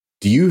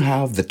Do you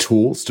have the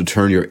tools to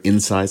turn your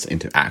insights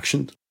into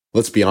action?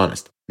 Let's be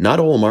honest, not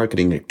all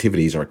marketing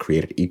activities are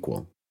created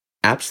equal.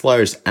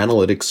 AppsFlyer's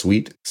Analytics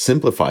Suite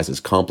simplifies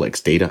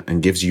complex data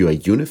and gives you a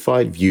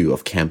unified view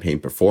of campaign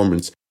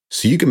performance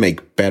so you can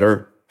make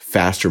better,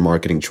 faster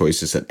marketing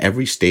choices at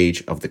every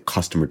stage of the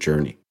customer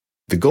journey.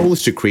 The goal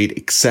is to create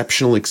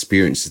exceptional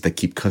experiences that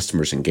keep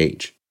customers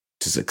engaged.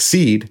 To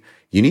succeed,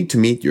 you need to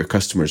meet your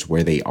customers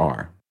where they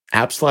are.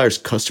 AppsFlyer's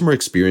Customer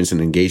Experience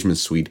and Engagement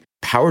Suite,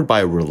 powered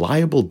by a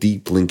reliable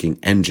deep linking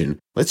engine,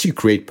 lets you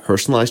create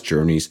personalized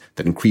journeys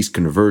that increase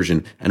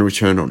conversion and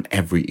return on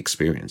every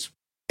experience.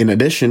 In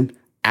addition,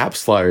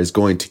 AppsFlyer is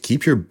going to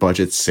keep your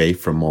budget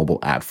safe from mobile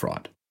ad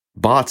fraud.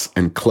 Bots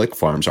and click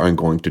farms aren't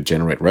going to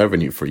generate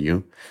revenue for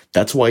you.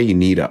 That's why you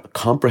need a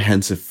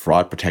comprehensive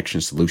fraud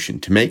protection solution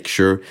to make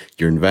sure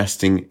you're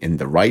investing in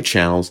the right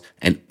channels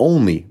and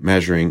only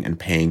measuring and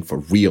paying for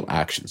real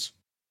actions.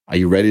 Are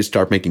you ready to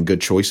start making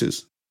good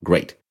choices?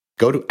 Great.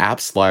 Go to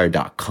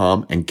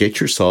appsflyer.com and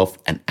get yourself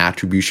an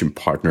attribution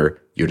partner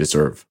you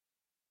deserve.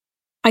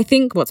 I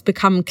think what's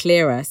become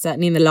clearer,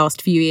 certainly in the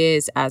last few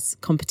years as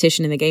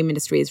competition in the game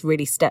industry has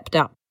really stepped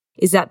up,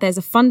 is that there's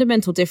a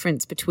fundamental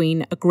difference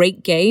between a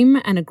great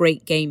game and a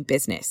great game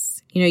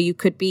business. You know, you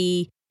could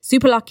be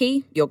super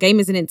lucky, your game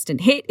is an instant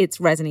hit, it's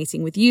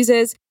resonating with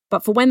users,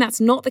 but for when that's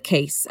not the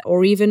case,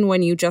 or even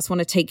when you just want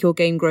to take your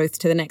game growth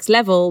to the next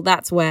level,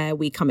 that's where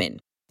we come in.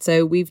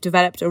 So we've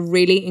developed a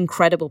really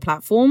incredible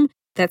platform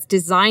that's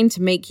designed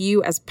to make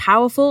you as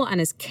powerful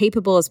and as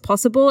capable as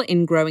possible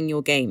in growing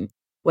your game,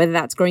 whether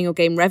that's growing your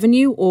game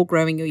revenue or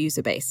growing your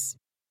user base.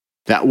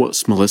 That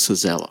was Melissa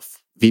Zaloff,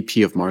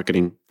 VP of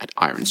Marketing at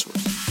ironSource.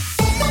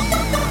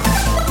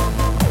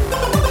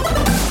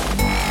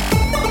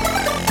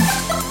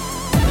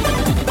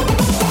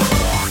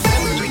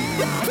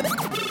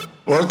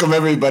 Welcome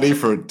everybody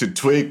to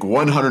Twig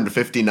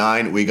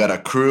 159. We got a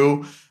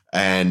crew,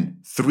 and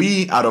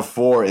 3 out of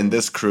 4 in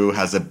this crew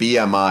has a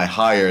BMI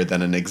higher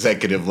than an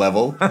executive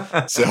level.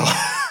 So,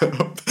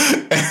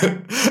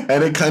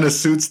 and it kind of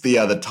suits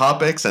the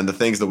topics and the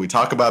things that we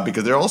talk about,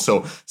 because they're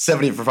also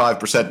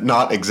 75%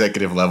 not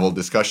executive level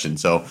discussion.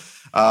 So,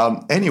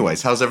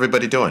 anyways, how's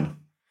everybody doing?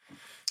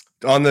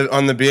 On the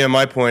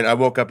BMI point, I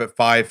woke up at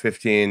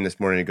 5:15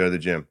 this morning to go to the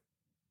gym.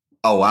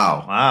 Oh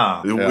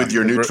wow! Yeah. With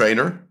your new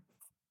trainer?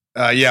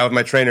 Yeah, with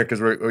my trainer, because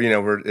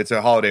it's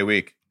a holiday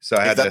week. So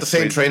I had that the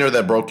same trainer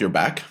that broke your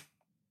back?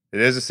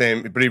 It is the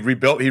same, but he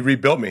rebuilt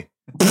me.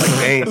 Like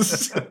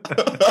Baines.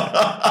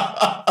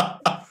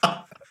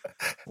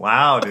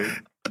 Wow, dude.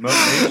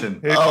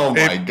 Motivation.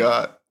 My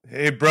God.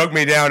 He broke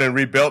me down and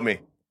rebuilt me.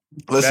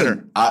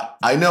 Listen,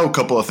 I know a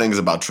couple of things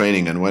about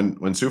training, and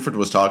when Sufred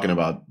was talking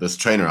about this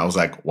trainer, I was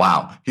like,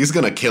 wow, he's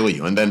going to kill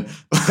you. And then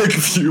like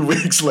a few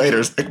weeks later,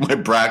 it's like my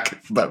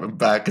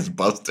back is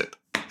busted.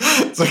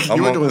 It's like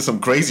you were doing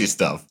some crazy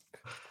stuff.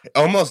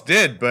 Almost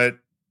did, but,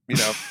 you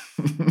know.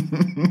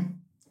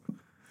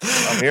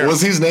 I'm here.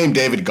 Was his name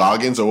David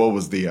Goggins, or what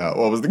was the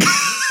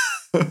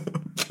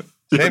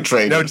your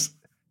trainers?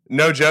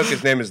 No joke,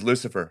 his name is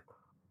Lucifer.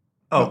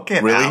 Oh,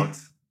 get really? out.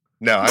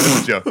 No, I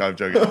don't joke. I'm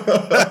joking.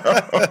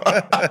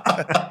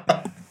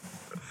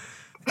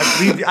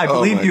 I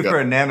believe you God. For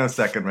a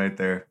nanosecond right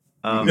there.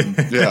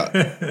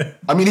 Yeah.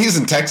 I mean, he's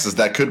in Texas.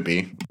 That could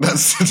be.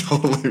 That's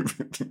totally.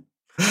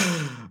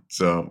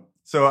 So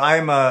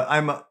I'm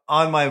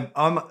on my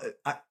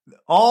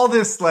all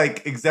this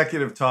like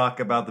executive talk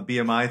about the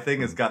BMI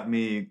thing has got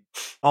me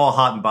all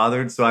hot and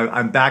bothered. So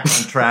I'm back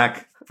on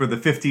track for the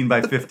 15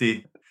 by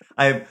 50.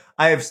 I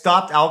have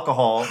stopped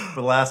alcohol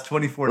for the last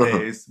 24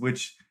 days,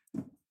 which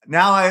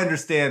now I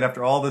understand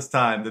after all this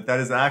time that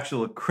is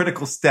actually a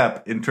critical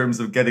step in terms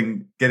of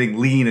getting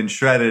lean and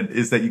shredded,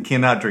 is that you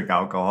cannot drink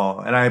alcohol.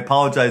 And I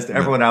apologize to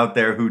everyone out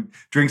there who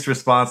drinks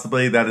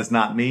responsibly. That is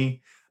not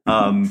me.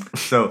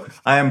 So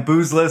I am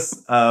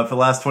boozeless for the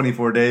last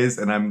 24 days,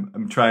 and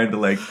I'm trying to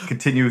like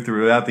continue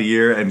throughout the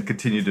year and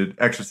continue to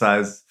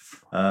exercise.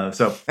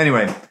 So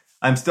anyway,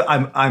 I'm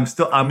man,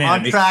 on it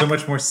makes track. So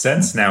much more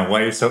sense now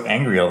why you're so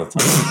angry all the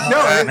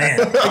time.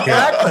 Man,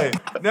 exactly.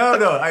 No.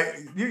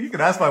 You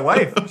can ask my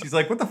wife. She's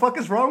like, "What the fuck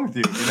is wrong with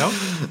you?" You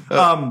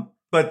know.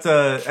 But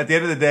at the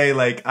end of the day,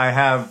 like I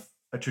have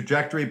a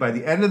trajectory. By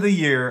the end of the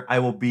year, I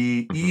will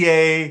be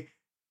EA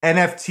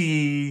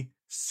NFT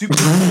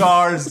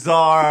superstar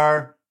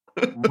czar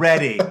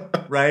ready.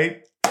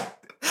 Right.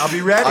 I'll be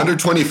ready. Under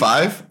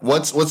 25?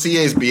 What's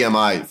EA's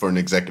BMI for an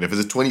executive? Is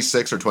it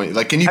 26 or 20?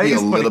 Like, can you be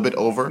a little bit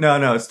over?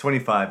 No, it's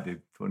 25,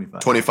 dude.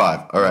 25. 25.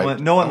 All right.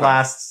 No one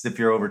lasts if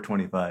you're over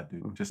 25,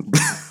 dude.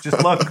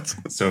 Just look.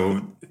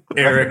 So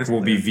Eric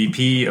will be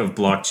VP of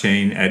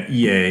blockchain at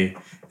EA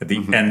at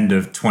the end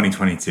of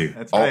 2022.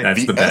 That's right.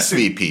 That's the best.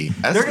 SVP.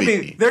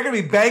 They're gonna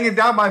be banging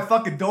down my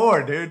fucking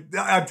door, dude.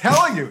 I'm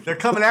telling you, they're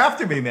coming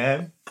after me,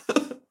 man.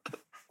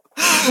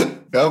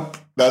 Yep,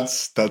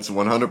 that's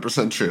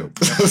 100% true.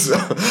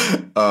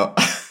 So,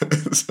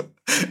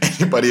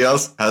 anybody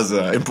else has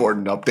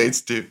important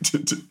updates to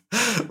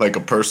like a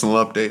personal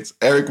updates?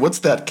 Eric, what's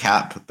that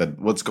cap?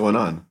 What's going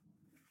on?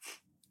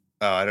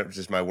 Oh, I don't.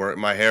 Just my work.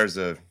 My hair's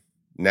a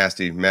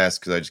nasty mess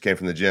because I just came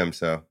from the gym.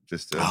 So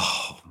just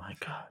Oh my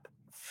God.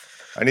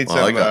 I need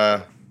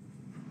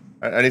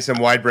I need some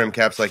wide brim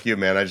caps like you,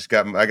 man. I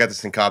got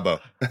this in Cabo.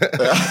 Yeah,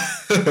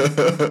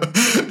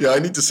 I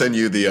need to send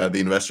you the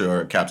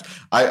investor caps.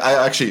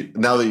 I actually,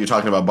 now that you're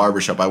talking about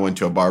barbershop, I went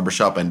to a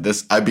barbershop and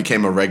I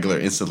became a regular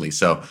instantly.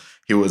 So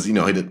he was, he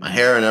did my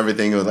hair and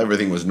everything.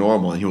 Everything was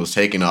normal, and he was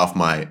taking off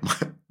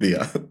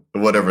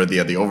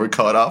the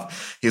overcoat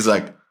off. He's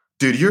like,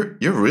 dude,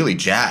 you're really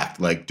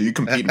jacked. Like, do you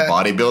compete in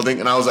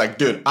bodybuilding? And I was like,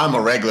 dude, I'm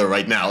a regular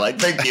right now. Like,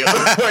 thank you.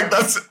 Like,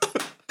 that's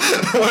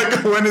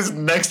like, when is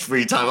next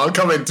free time? I'll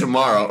come in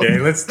tomorrow. Okay,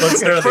 let's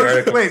start the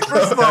article. Wait,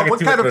 first of all,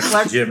 what kind of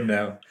flex? Gym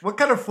now. What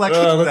kind of flex?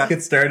 Let's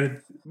get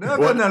started. No.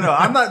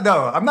 I'm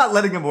not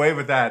letting him away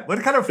with that.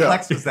 What kind of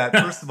flex was that?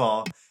 First of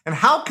all, and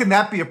how can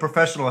that be a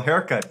professional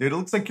haircut, dude? It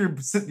looks like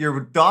your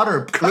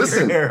daughter cut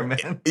your hair,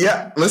 man.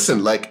 Yeah,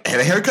 listen, like,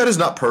 the haircut is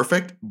not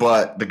perfect,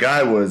 but the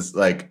guy was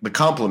like, the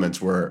compliments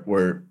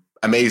were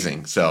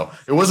amazing. So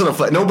it wasn't a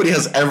flex. Nobody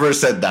has ever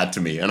said that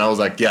to me, and I was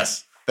like,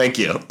 yes. Thank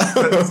you.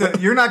 So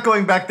you're not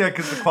going back there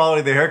because the quality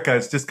of the haircut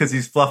is just because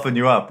he's fluffing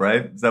you up,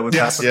 right? Is that what's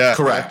happening? Yeah.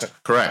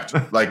 Correct.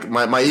 Like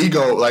my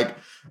ego, like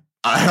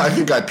I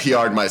think I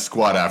PR'd my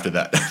squad after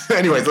that.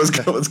 Anyways, let's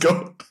go. Oh,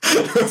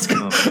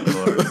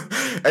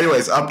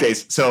 anyways,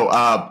 updates.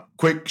 So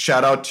quick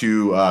shout out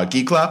to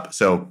GeekLab.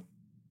 So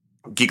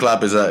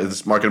GeekLab is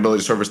this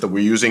marketability service that we're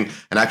using,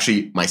 and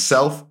actually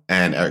myself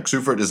and Eric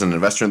Seufert is an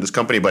investor in this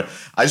company, but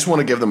I just want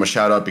to give them a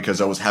shout out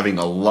because I was having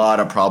a lot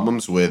of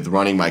problems with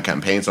running my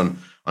campaigns on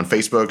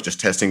Facebook,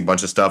 just testing a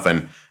bunch of stuff,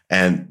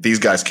 and these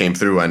guys came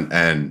through,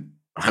 and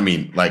I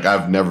mean, like,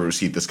 I've never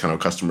received this kind of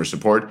customer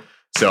support.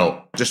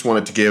 So just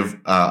wanted to give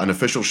an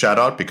official shout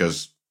out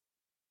because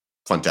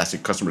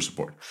fantastic customer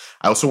support.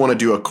 I also want to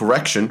do a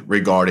correction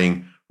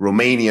regarding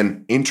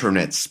Romanian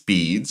internet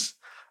speeds.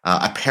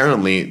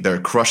 Apparently,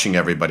 they're crushing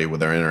everybody with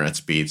their internet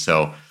speed.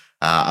 So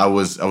I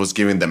was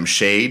giving them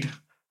shade,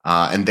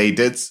 and they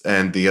did.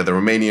 And the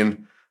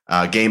Romanian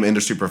game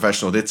industry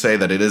professional did say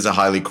that it is a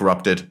highly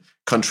corrupted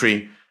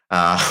country,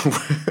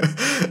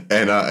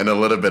 and a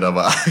little bit of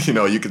a,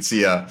 you could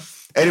see.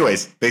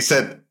 Anyways, they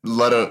said a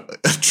lot of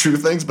true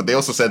things, but they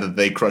also said that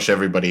they crush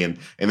everybody in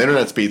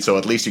internet speed. So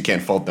at least you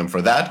can't fault them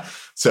for that.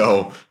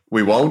 So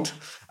we won't.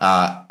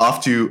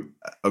 Off to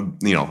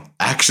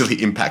actually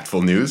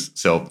impactful news.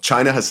 So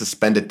China has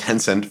suspended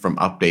Tencent from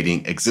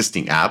updating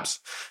existing apps.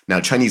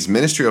 Now, Chinese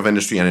Ministry of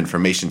Industry and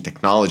Information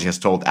Technology has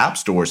told app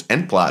stores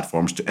and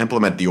platforms to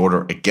implement the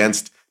order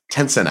against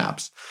Tencent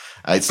apps.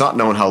 It's not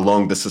known how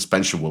long the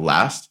suspension will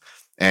last,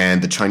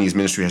 and the Chinese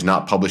ministry has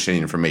not published any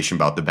information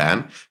about the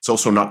ban. It's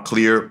also not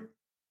clear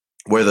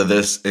whether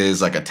this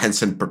is like a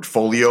Tencent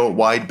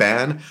portfolio-wide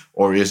ban,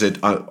 or is it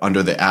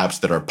under the apps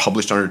that are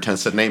published under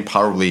Tencent name?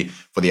 Probably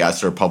for the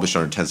apps that are published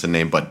under Tencent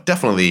name, but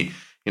definitely,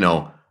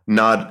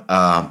 not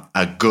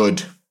a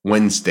good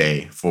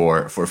Wednesday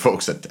for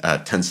folks at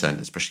Tencent,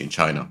 especially in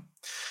China.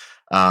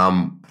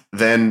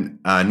 Then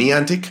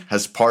Niantic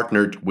has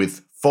partnered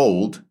with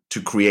Fold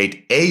to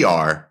create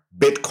AR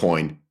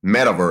Bitcoin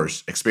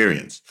metaverse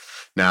experience.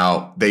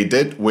 Now, they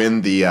did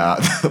win the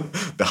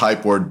the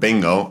hype word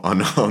bingo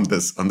on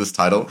this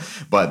title,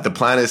 but the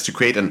plan is to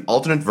create an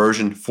alternate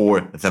version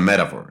for the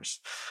metaverse.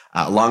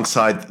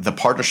 Alongside the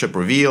partnership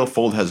reveal,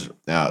 Fold has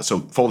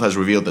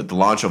revealed that the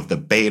launch of the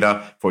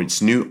beta for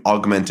its new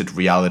augmented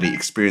reality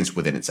experience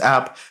within its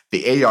app,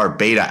 the AR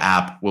beta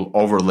app will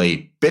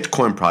overlay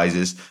Bitcoin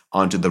prices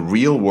onto the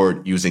real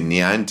world using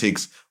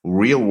Niantic's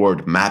real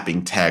world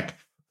mapping tech.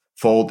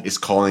 Fold is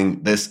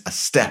calling this a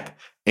step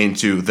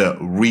into the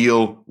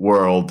real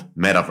world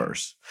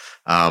metaverse.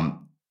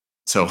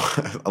 So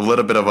a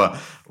little bit of a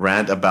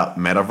rant about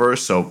metaverse.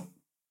 So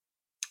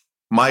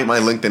my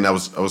LinkedIn, I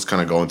was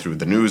kind of going through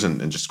the news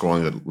and just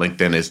scrolling the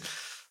LinkedIn is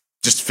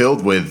just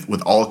filled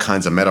with all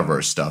kinds of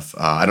metaverse stuff.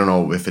 I don't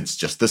know if it's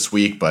just this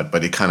week, but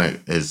it kind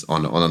of is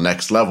on the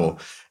next level.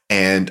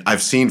 And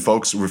I've seen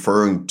folks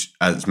referring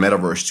as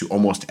metaverse to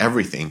almost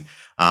everything.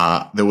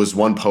 There was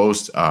one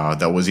post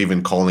that was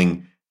even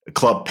calling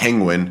Club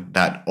Penguin,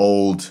 that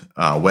old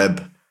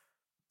web,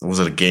 was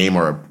it a game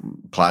or a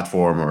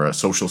platform or a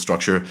social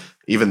structure?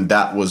 Even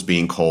that was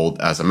being called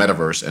as a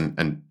metaverse.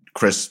 And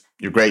Chris,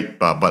 you're great,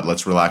 but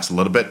let's relax a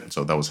little bit.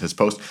 So that was his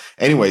post.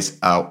 Anyways,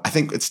 I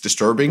think it's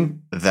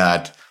disturbing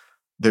that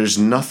there's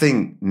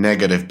nothing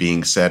negative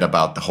being said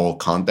about the whole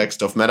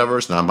context of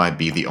metaverse. Now, I might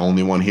be the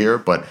only one here,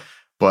 but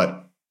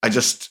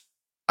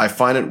I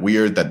find it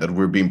weird that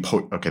we're being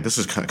okay, this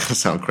is kind of going to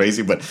sound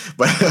crazy, but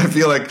I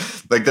feel like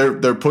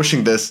they're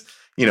pushing this,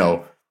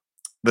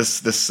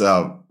 this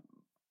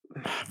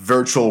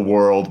virtual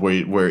world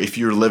where if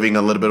you're living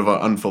a little bit of an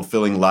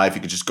unfulfilling life,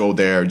 you could just go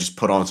there, just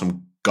put on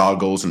some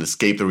goggles and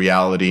escape the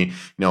reality.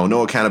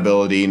 No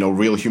accountability, no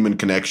real human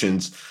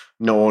connections,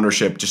 no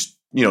ownership. Just,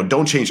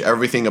 don't change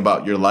everything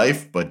about your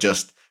life, but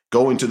just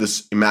go into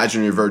this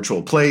imaginary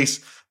virtual place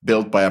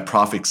built by a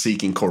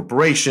profit-seeking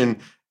corporation,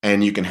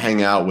 and you can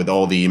hang out with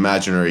all the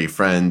imaginary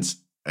friends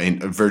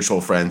and virtual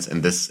friends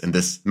in this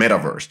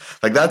metaverse.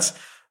 Like, that's,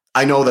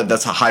 I know that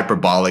that's a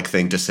hyperbolic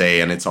thing to say,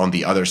 and it's on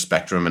the other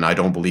spectrum, and I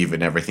don't believe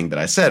in everything that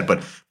I said,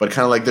 but kind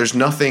of like there's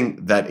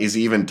nothing that is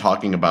even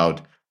talking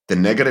about the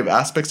negative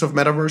aspects of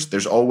metaverse.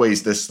 There's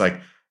always this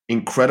like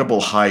incredible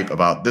hype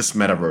about this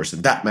metaverse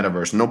and that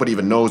metaverse. Nobody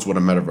even knows what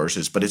a metaverse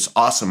is, but it's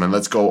awesome, and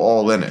let's go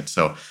all in it.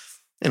 So,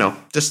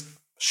 just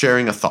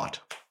sharing a thought.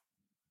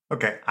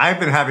 Okay, I've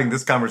been having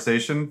this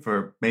conversation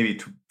for maybe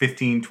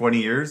 15,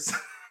 20 years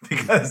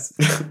because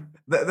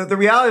the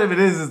reality of it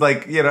is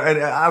like, and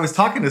I was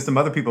talking to some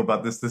other people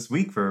about this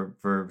week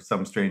for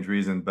some strange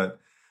reason, but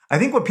I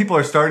think what people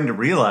are starting to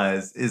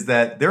realize is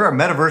that there are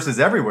metaverses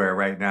everywhere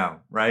right now,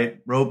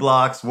 right?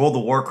 Roblox, World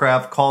of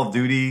Warcraft, Call of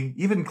Duty,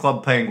 even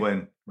Club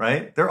Penguin,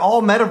 right? They're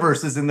all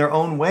metaverses in their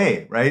own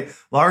way, right?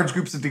 Large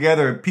groups of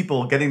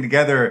people getting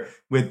together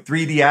with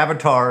 3D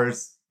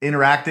avatars,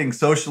 interacting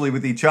socially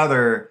with each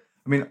other.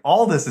 I mean,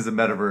 all this is a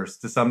metaverse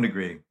to some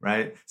degree,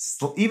 right?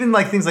 Even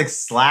like things like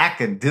Slack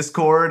and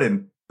Discord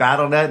and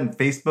Battle.net and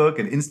Facebook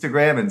and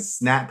Instagram and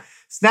Snap.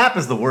 Snap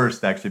is the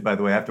worst, actually, by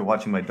the way, after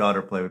watching my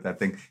daughter play with that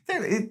thing.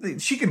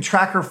 She can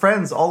track her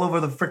friends all over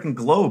the freaking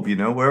globe,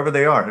 wherever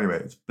they are.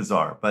 Anyway, it's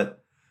bizarre.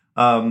 But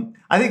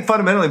I think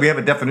fundamentally we have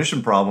a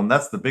definition problem.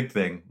 That's the big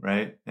thing,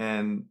 right?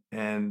 And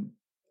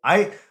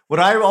what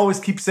I always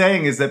keep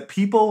saying is that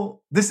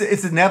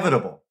it's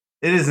inevitable.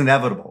 It is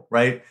inevitable,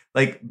 right?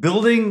 Like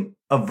building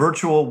a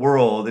virtual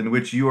world in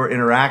which you are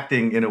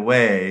interacting in a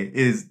way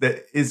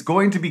is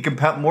going to be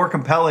more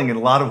compelling in a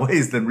lot of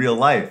ways than real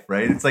life,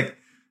 right? It's like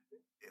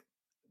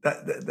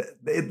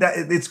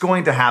it's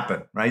going to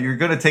happen, right? You're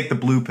going to take the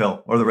blue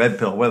pill or the red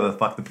pill, whatever the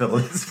fuck the pill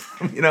is,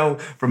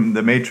 from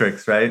the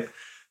Matrix, right?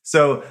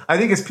 So I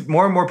think as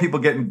more and more people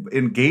get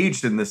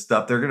engaged in this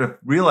stuff, they're going to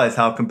realize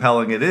how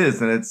compelling it is,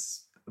 and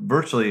it's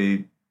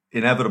virtually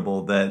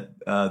inevitable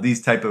that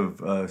these type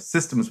of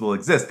systems will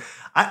exist.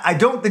 I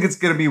don't think it's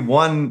going to be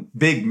one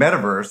big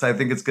metaverse. I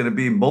think it's going to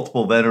be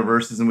multiple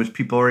metaverses in which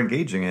people are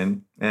engaging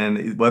in,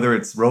 and whether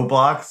it's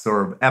Roblox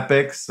or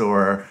Epics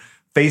or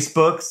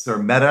Facebooks or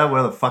Meta,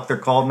 whatever the fuck they're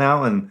called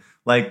now, and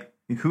like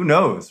who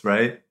knows,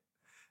 right?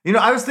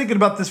 I was thinking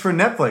about this for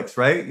Netflix,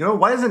 right?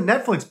 Why doesn't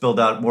Netflix build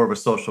out more of a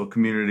social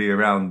community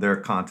around their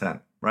content,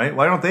 right?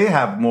 Why don't they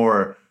have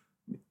more?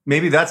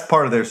 Maybe that's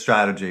part of their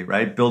strategy,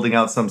 right? Building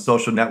out some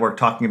social network,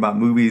 talking about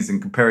movies and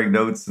comparing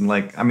notes. And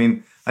I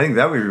think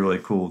that would be really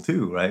cool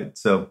too, right?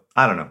 So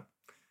I don't know.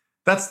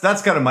 That's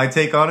kind of my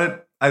take on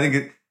it. I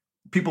think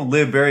people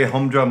live very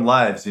humdrum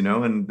lives,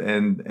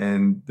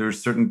 and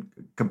there's certain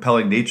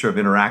compelling nature of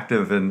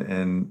interactive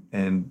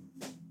and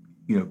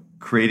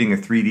creating a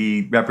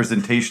 3D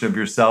representation of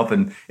yourself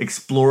and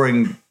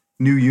exploring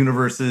new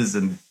universes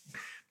and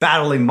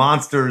battling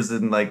monsters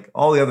and like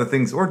all the other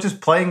things, or just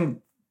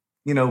playing,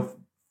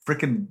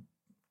 freaking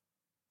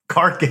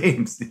card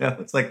games.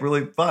 It's like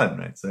really fun,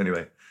 right? So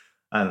anyway,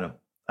 I don't know.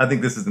 I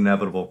think this is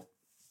inevitable.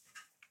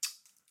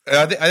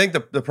 I think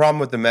the problem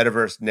with the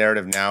metaverse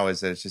narrative now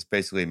is that it's just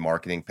basically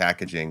marketing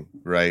packaging,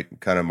 right?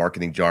 Kind of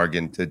marketing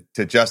jargon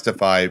to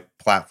justify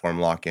platform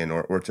lock-in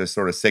or to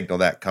sort of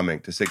signify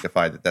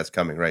that that's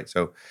coming, right?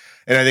 So,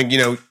 and I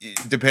think,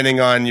 depending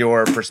on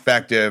your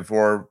perspective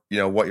or,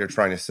 what you're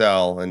trying to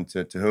sell and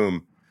to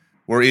whom,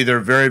 we're either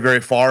very, very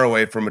far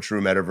away from a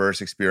true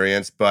metaverse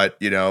experience, but,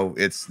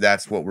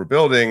 that's what we're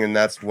building and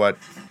that's what,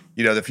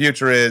 the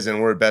future is, and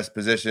we're best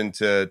positioned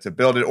to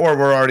build it, or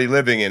we're already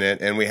living in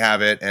it and we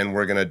have it and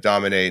we're going to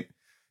dominate,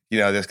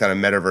 this kind of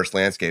metaverse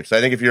landscape. So I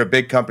think if you're a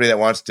big company that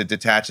wants to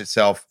detach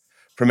itself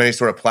from any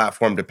sort of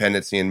platform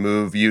dependency and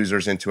move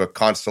users into a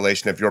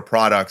constellation of your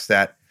products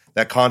that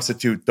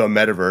constitute the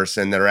metaverse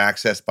and that are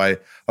accessed by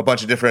a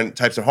bunch of different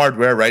types of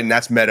hardware, right? And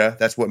that's Meta.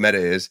 That's what Meta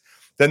is.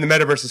 Then the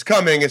metaverse is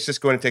coming. It's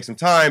just going to take some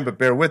time, but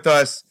bear with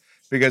us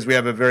because we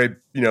have a very,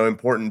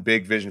 important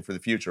big vision for the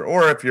future.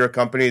 Or if you're a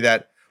company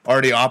that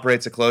already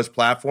operates a closed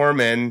platform,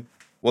 and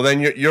well,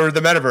 then you're the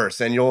metaverse,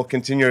 and you'll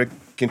continue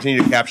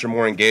to capture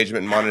more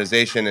engagement and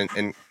monetization,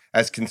 and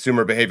as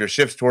consumer behavior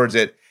shifts towards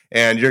it,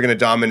 and you're going to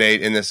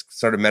dominate in this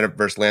sort of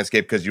metaverse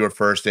landscape because you're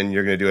first and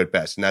you're going to do it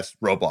best, and that's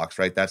Roblox,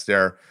 right? That's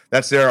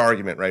their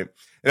argument, right?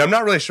 And I'm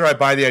not really sure I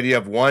buy the idea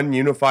of one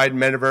unified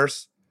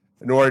metaverse,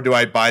 nor do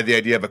I buy the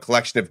idea of a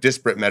collection of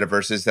disparate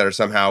metaverses that are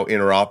somehow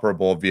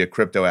interoperable via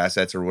crypto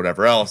assets or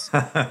whatever else.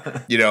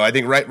 I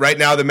think right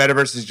now the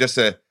metaverse is just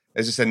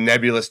a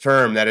nebulous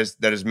term that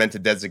is meant to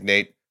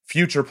designate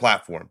future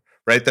platform,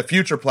 right? The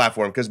future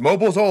platform, because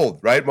mobile's old,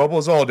 right?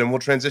 Mobile's old, and we'll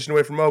transition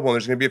away from mobile, and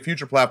there's going to be a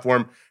future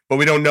platform, but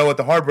we don't know what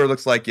the hardware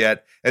looks like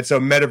yet. And so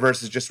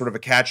metaverse is just sort of a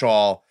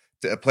catch-all,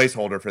 a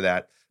placeholder for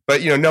that.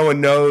 But, no one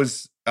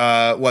knows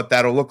what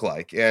that'll look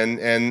like. And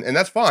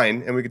that's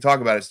fine, and we can talk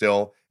about it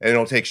still, and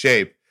it'll take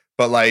shape.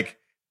 But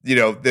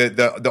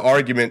the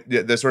argument,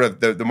 the sort of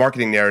the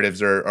marketing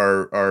narratives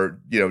are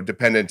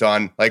dependent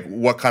on like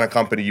what kind of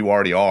company you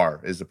already are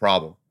is the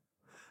problem.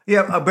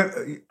 Yeah, but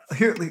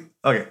here,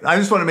 okay. I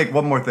just want to make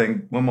one more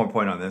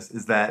point on this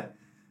is that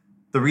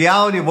The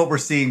reality of what we're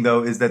seeing,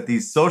 though, is that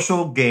these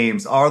social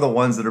games are the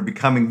ones that are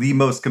becoming the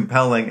most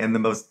compelling and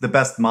the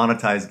best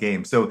monetized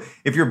games. So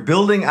if you're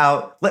building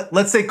out,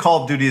 let's say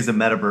Call of Duty is a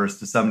metaverse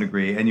to some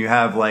degree, and you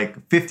have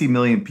like 50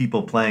 million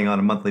people playing on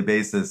a monthly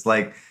basis,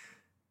 like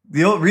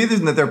the only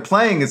reason that they're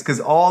playing is because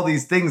all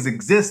these things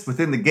exist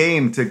within the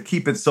game to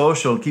keep it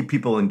social and keep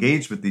people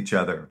engaged with each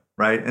other,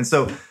 right? And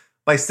so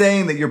by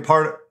saying that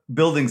you're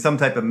building some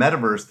type of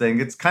metaverse thing,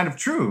 it's kind of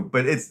true,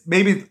 but it's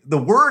maybe the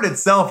word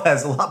itself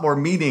has a lot more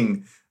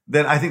meaning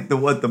than I think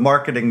what the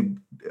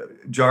marketing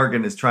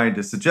jargon is trying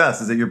to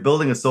suggest, is that you're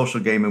building a social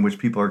game in which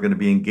people are going to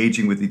be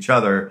engaging with each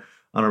other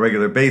on a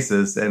regular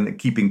basis and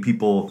keeping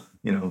people,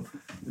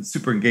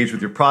 super engaged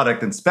with your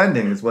product, and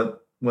spending is what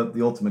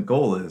the ultimate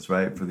goal is,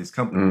 right, for these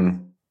companies.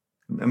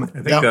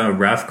 I think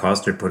Raf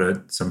Koster put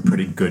out some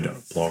pretty good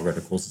blog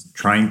articles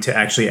trying to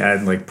actually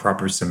add like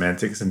proper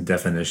semantics and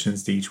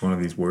definitions to each one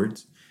of these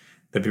words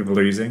that people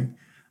are using.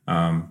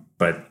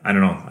 But I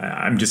don't know.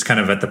 I'm just kind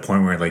of at the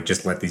point where like,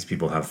 just let these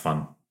people have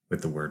fun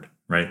with the word,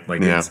 right?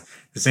 Like it's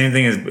the same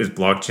thing as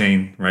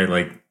blockchain, right?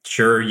 Like,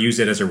 sure, use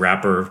it as a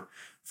wrapper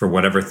for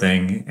whatever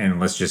thing. And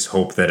let's just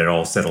hope that it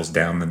all settles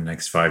down in the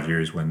next 5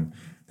 years when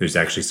there's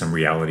actually some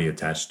reality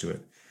attached to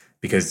it.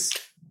 Because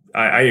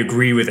I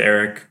agree with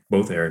Eric,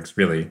 both Erics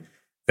really,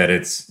 that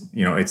it's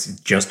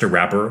just a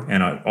wrapper.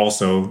 And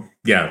also,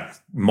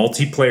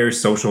 multiplayer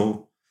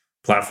social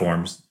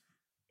platforms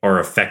are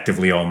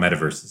effectively all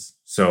metaverses.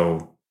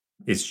 So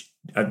it's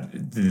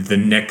the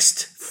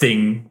next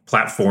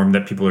platform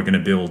that people are going to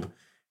build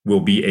will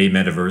be a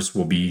metaverse,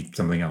 will be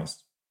something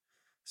else.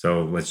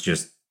 So let's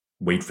just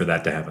wait for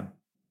that to happen.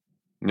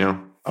 Yeah.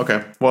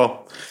 Okay.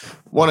 Well,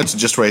 wanted to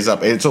just raise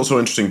up. It's also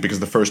interesting because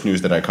the first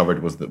news that I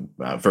covered was the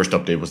first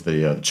update was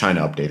the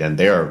China update, and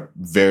they are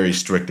very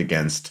strict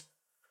against,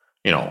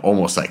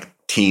 almost like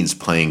teens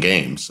playing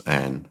games,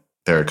 and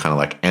they're kind of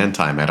like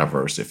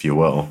anti-metaverse, if you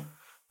will,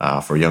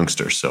 for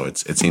youngsters. So it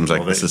seems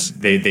like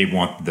they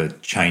want the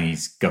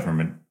Chinese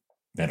government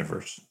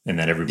metaverse, and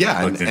that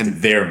everybody looks into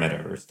their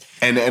metaverse.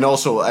 And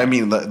also, I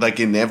mean,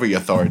 like in every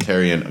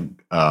authoritarian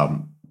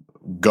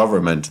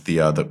government, the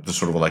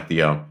sort of like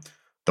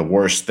the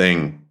worst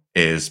thing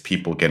is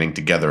people getting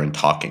together and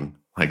talking.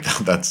 Like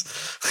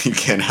that's you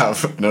can't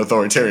have an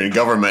authoritarian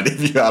government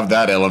if you have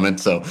that element.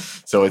 So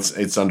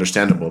it's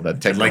understandable that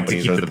tech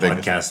companies are the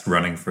biggest. Podcast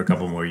running for a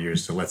couple more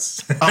years. So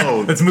let's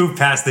move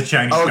past the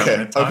Chinese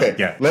government. Okay.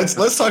 Yeah.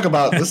 Let's talk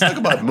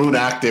about Moon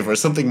Active or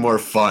something more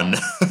fun.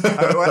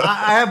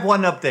 I have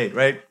one update,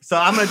 right? So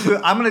I'm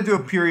gonna do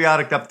a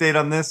periodic update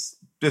on this.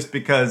 Just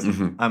because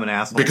I'm an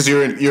asshole. Because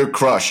you're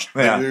crushed.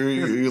 Yeah.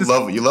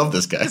 You love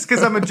this guy. Just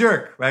because I'm a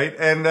jerk, right?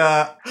 And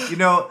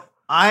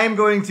I'm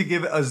going to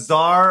give a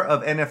czar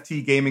of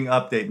NFT gaming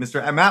update,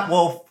 Mr. Matt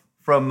Wolf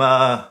from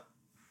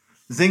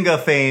Zynga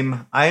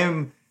fame. I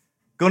am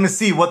going to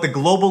see what the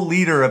global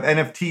leader of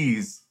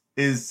NFTs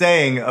is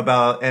saying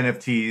about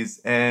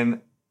NFTs,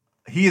 and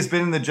he has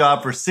been in the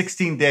job for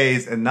 16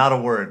 days and not a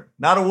word.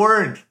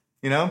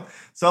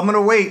 So I'm going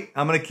to wait.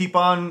 I'm going to keep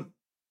on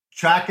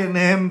tracking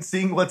him,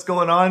 seeing what's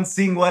going on,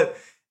 seeing what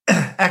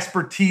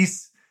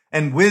expertise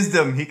and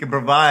wisdom he can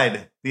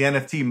provide the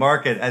NFT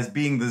market as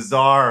being the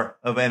czar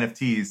of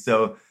NFTs.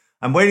 So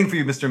I'm waiting for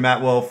you, Mr.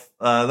 Matt Wolf.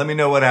 Let me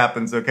know what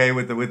happens, okay,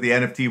 with the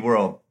NFT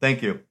world.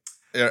 Thank you.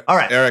 All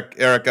right, Eric,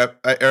 I've got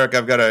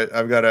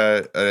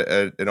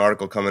an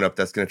article coming up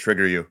that's going to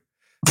trigger you.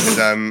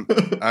 I'm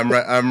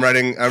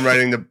going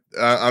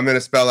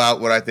to spell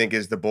out what I think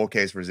is the bull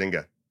case for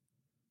Zynga.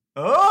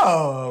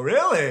 Oh,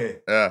 really?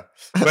 Yeah.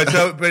 I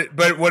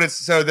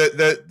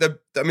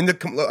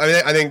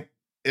think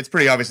it's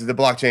pretty obvious that the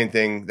blockchain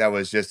thing, that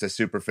was just a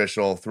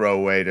superficial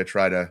throwaway to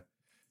try to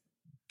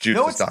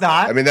juice the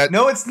stock.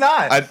 No, it's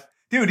not.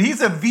 Dude,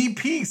 he's a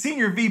VP,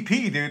 senior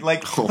VP, dude.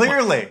 Like,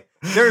 clearly,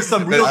 there's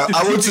some real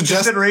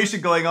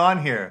consideration going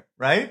on here,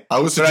 right?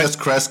 I would suggest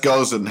Crest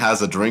goes and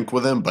has a drink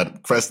with him,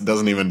 but Crest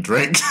doesn't even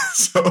drink.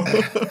 So...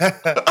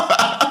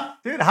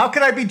 Dude, how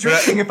could I be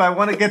drinking if I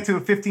want to get to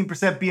a 15%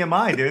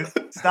 BMI, dude?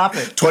 Stop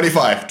it.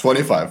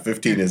 25.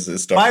 15 is the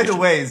start. By the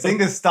way,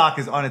 Zynga's stock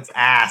is on its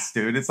ass,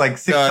 dude. It's like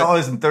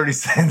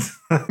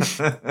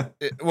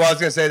 $6.30. Well, I was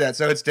going to say that.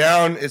 So it's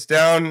down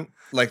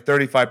like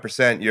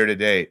 35% year to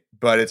date,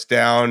 but it's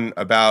down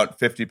about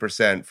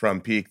 50% from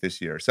peak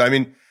this year. So, I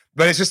mean,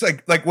 but it's just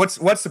like what's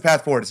the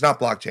path forward? It's not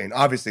blockchain.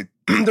 Obviously,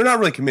 they're not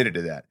really committed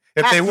to that.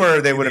 If they were,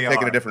 they would have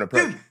taken a different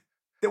approach. Dude,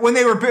 when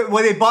they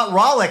bought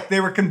Rollic, they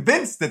were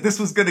convinced that this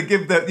was going to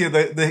give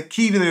the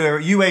key to their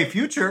UA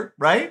future,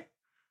 right?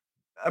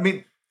 I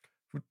mean,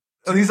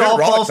 are these all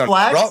false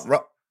flags?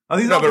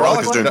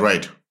 Rollic is doing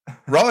great.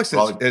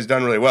 Rollic has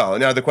done really well.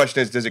 Now the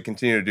question is, does it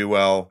continue to do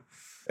well?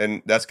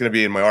 And that's going to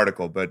be in my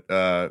article. But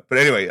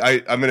anyway,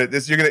 you're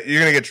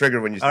gonna get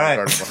triggered when you start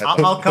the article.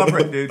 I'll cover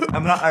it, dude.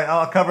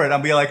 I'll cover it.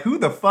 I'll be like, who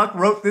the fuck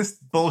wrote this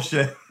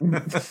bullshit?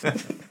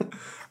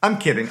 I'm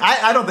kidding.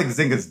 I don't think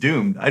Zynga's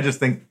doomed. I just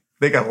think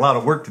they got a lot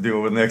of work to do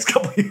over the next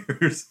couple of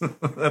years.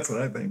 That's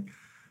what I think.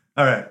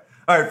 All right.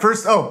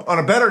 First, on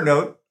a better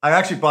note, I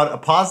actually bought a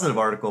positive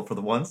article for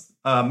the once.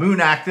 Moon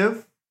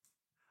Active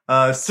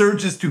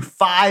surges to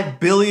 $5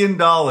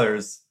 billion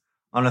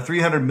on a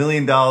 $300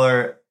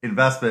 million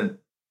investment.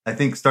 I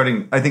think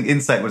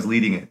Insight was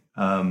leading it,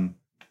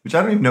 which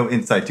I don't even know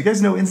Insight. Do you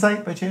guys know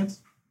Insight by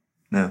chance?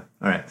 No.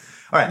 All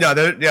right. No,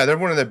 they're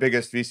one of the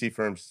biggest VC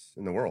firms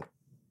in the world.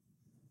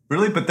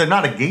 Really? But they're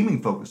not a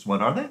gaming focused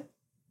one, are they?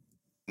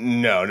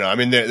 No. I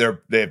mean, they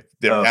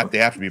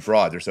have to be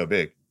broad. They're so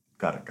big.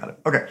 Got it.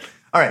 Okay.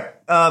 All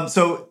right.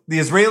 So the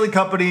Israeli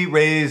company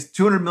raised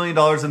 $200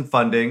 million in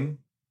funding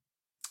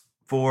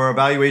for a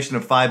valuation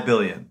of $5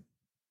 billion.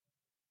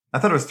 I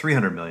thought it was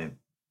 $300 million.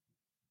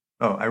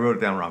 Oh, I wrote it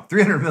down wrong.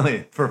 $300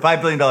 million for a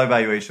 $5 billion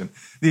valuation.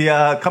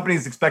 The company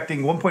is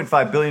expecting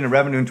 $1.5 billion in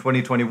revenue in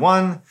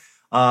 2021.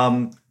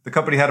 The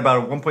company had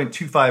about a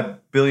 $1.25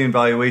 billion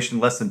valuation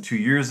less than 2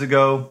 years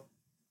ago.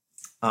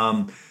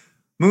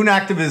 Moon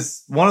Active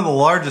is one of the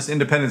largest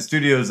independent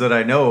studios that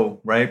I know,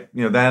 right?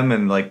 You know, them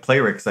and like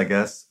Playrix, I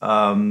guess,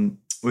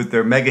 with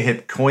their mega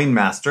hit Coin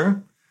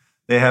Master.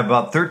 They have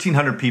about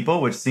 1,300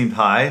 people, which seemed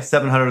high,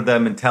 700 of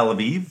them in Tel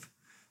Aviv.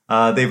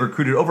 They've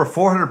recruited over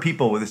 400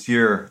 people this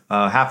year,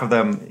 half of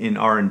them in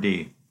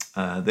R&D.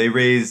 They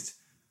raised,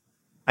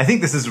 I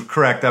think this is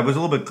correct. The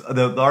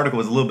article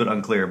was a little bit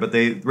unclear, but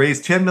they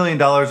raised $10 million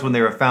when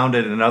they were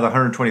founded and another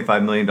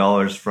 $125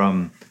 million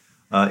from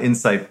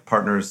Insight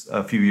Partners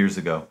a few years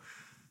ago.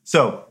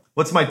 So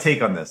what's my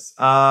take on this?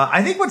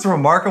 I think what's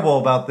remarkable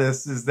about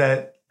this is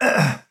that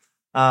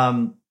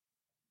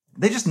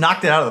they just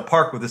knocked it out of the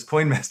park with this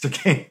Coin Master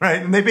game,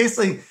 right? And they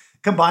basically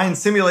combine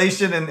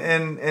simulation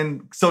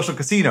and social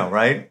casino,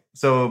 right?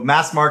 So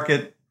mass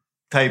market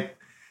type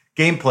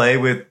gameplay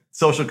with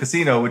social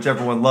casino, which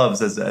everyone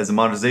loves as a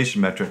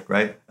monetization metric,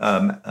 right?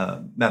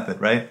 Method,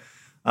 right?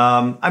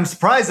 I'm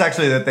surprised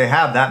actually that they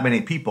have that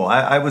many people.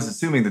 I was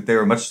assuming that they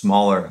were a much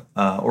smaller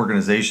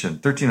organization.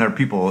 1,300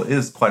 people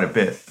is quite a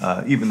bit,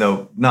 even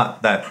though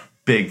not that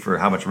big for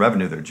how much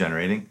revenue they're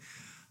generating.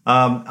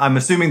 I'm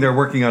assuming they're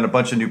working on a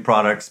bunch of new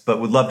products, but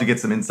would love to get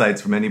some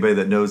insights from anybody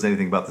that knows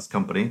anything about this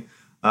company.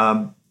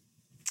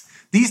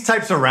 These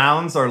types of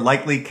rounds are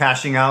likely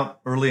cashing out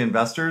early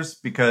investors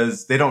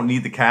because they don't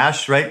need the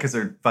cash, right? Because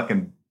they're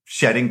fucking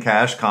shedding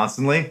cash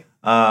constantly.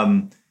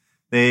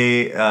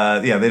 They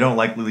don't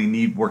likely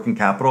need working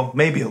capital,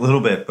 maybe a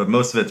little bit, but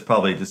most of it's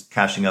probably just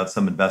cashing out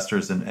some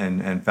investors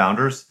and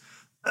founders.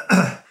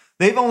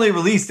 They've only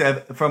released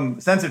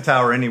from Sensor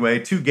Tower anyway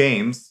 2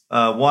 games.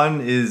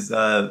 One is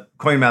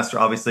Coin Master,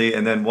 obviously,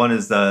 and then one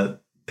is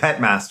Pet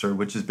Master,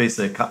 which is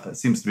basically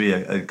seems to be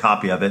a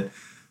copy of it,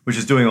 which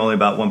is doing only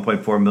about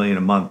 1.4 million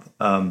a month.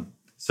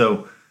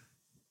 So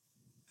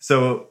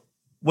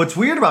what's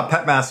weird about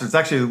Pet Master is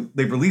actually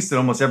they've released it in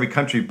almost every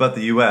country but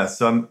the US.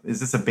 So is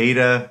this a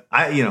beta?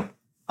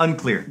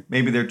 Unclear.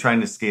 Maybe they're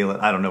trying to scale it.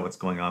 I don't know what's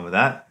going on with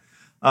that.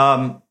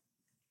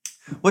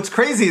 What's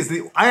crazy is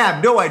I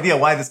have no idea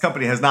why this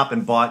company has not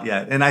been bought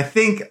yet. And I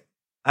think,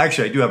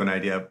 actually, I do have an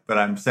idea, but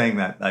I'm saying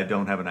that I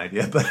don't have an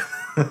idea. But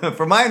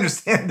from my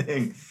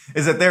understanding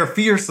is that they're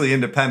fiercely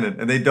independent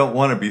and they don't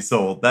want to be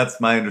sold. That's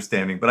my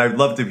understanding. But I'd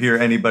love to hear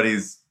anybody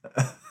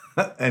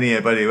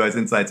who has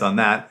insights on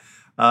that.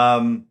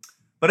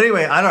 But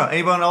anyway, I don't know.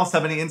 Anyone else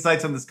have any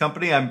insights on this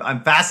company?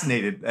 I'm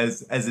fascinated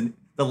as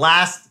the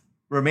last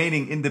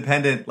remaining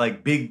independent,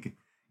 like big,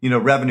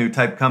 revenue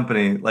type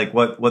company. Like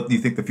what do you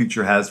think the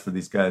future has for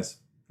these guys?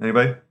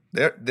 Anybody?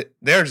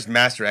 They're just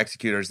master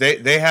executors.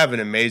 They have an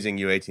amazing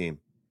UA team,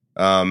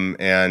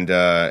 and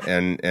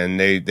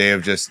they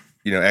have just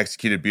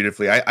executed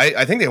beautifully.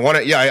 I think they want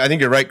to. Yeah, I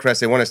think you're right,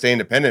 Chris. They want to stay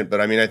independent, but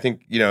I mean, I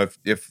think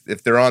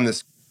if they're on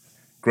this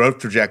growth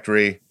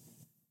trajectory,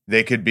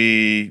 they could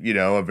be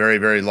a very,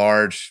 very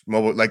large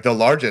mobile, like the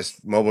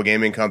largest mobile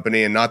gaming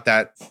company, and not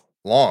that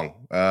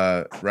long,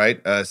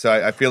 right? So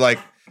I feel like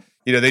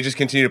they just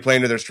continue to play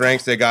into their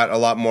strengths. They got a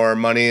lot more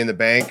money in the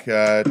bank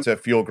to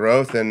fuel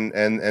growth, and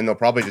they'll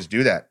probably just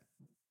do that.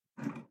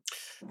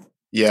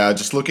 Yeah,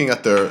 just looking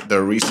at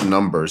their recent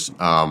numbers,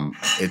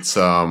 it's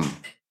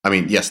I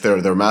mean, yes,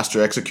 they're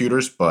master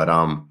executors, but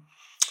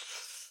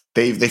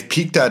they've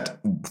peaked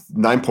at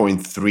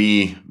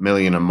 9.3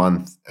 million a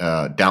month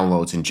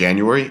downloads in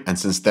January, and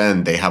since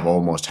then they have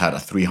almost had a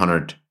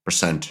 300%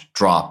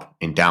 drop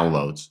in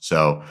downloads.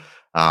 So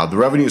the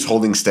revenue is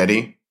holding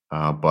steady,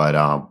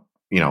 but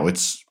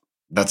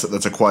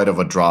that's a quite of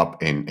a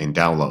drop in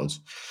downloads.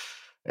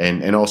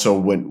 And also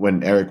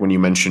when Eric, when you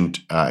mentioned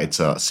it's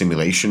a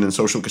simulation in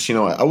social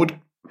casino, I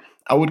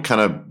would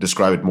kind of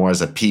describe it more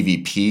as a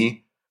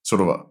PvP sort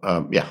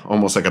of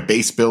almost like a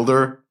base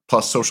builder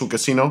plus social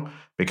casino,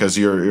 because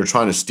you're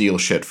trying to steal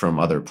shit from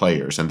other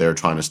players and they're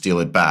trying to steal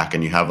it back,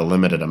 and you have a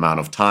limited amount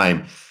of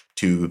time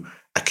to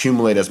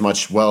accumulate as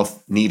much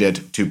wealth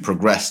needed to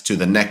progress to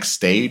the next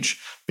stage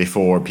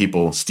before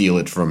people steal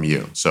it from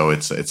you. So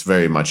it's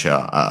very much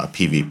a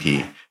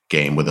PvP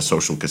game with a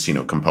social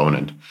casino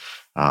component.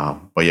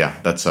 But yeah,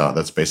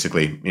 that's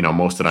basically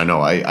most that I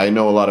know. I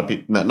know a lot of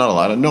people, not a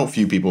lot. I know a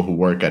few people who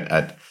work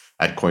at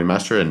Coin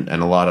Master, and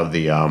a lot of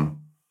the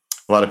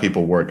a lot of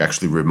people work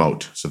actually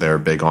remote. So they're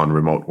big on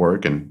remote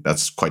work. And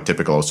that's quite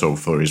typical also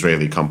for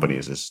Israeli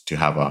companies, is to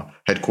have a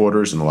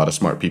headquarters and a lot of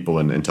smart people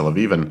in Tel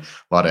Aviv and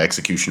a lot of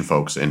execution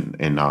folks in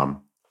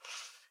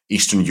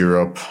Eastern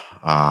Europe,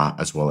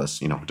 as well as,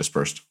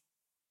 dispersed.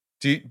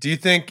 Do you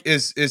think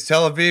is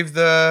Tel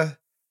Aviv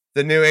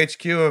the new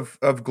HQ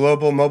of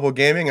global mobile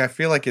gaming? I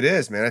feel like it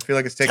is, man. I feel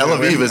like it's taking Tel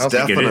Aviv away is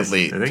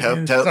definitely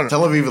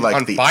Tel Aviv is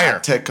like the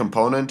tech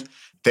component.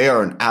 They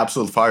are an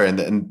absolute fire,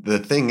 and the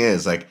thing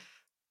is, like,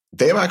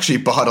 they've actually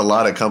bought a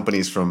lot of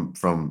companies from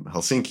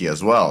Helsinki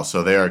as well,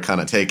 so they are kind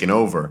of taking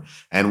over.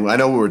 And I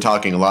know we were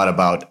talking a lot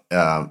about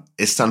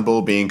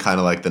Istanbul being kind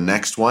of like the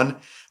next one,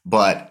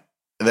 but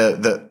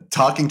the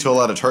talking to a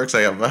lot of Turks,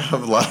 I have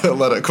a lot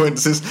of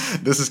acquaintances.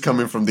 This is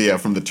coming from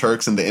the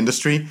Turks in the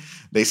industry.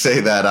 They say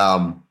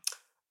that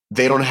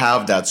they don't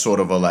have that sort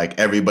of a like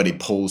everybody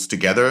pulls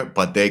together,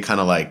 but they kind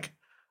of like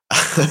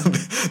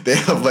they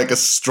have like a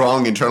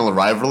strong internal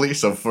rivalry.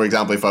 So, for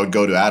example, if I would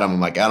go to Adam, I'm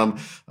like, Adam,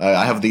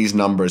 I have these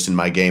numbers in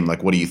my game.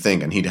 Like, what do you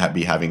think? And he'd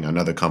be having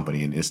another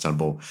company in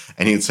Istanbul,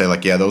 and he'd say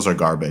like, yeah, those are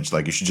garbage.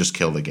 Like, you should just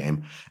kill the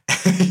game,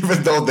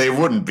 even though they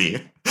wouldn't be.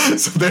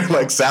 So they're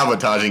like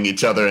sabotaging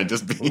each other and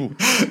just being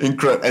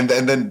incredible. And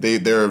then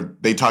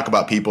they talk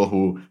about people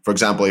who, for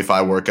example, if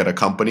I work at a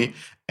company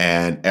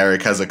and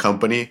Eric has a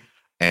company,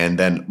 and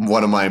then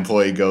one of my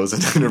employee goes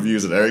and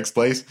interviews at Eric's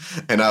place,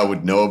 and I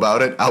would know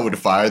about it, I would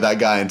fire that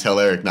guy and tell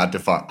Eric not to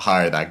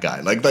hire that guy.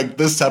 Like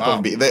this type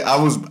of.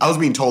 I was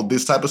being told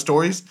this type of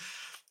stories,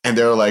 and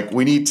they were like,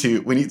 we need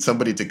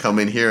somebody to come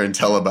in here and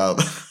tell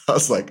about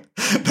us, like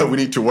that we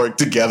need to work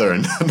together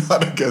and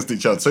not against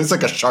each other. So it's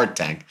like a Shark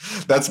Tank.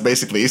 That's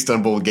basically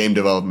Istanbul game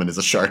development is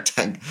a Shark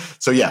Tank.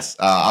 So yes,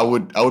 I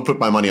would put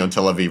my money on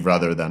Tel Aviv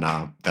rather than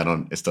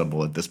on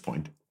Istanbul at this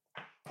point.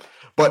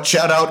 But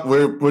shout out,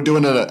 we're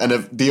doing a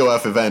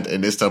DOF event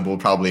in Istanbul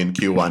probably in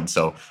Q1.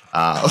 So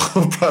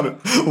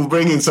we'll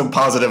bring in some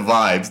positive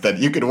vibes that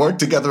you can work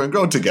together and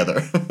grow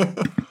together.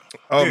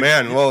 Oh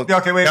man, well,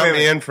 okay, wait.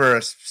 me in for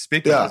a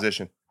speaking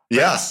position.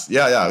 Yes,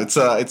 yeah.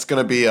 It's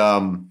gonna be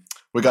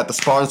we got the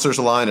sponsors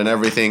aligned and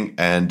everything,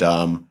 and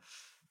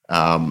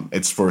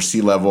it's for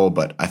C-level,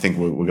 but I think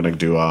we're gonna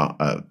do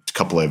a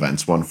couple of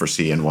events, one for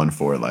C and one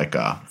for like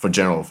for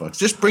general folks.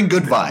 Just bring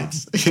good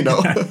vibes,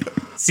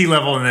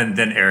 C-level, and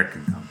then Eric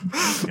can come.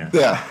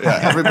 Yeah,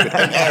 everybody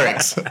and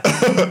Eric's.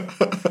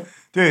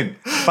 Dude,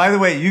 by the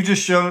way, you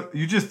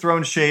just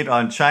thrown shade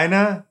on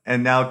China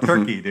and now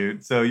Turkey,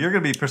 dude. So you're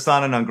gonna be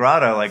persona non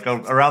grata like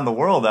around the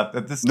world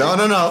at this. No.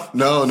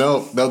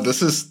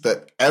 This is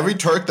that every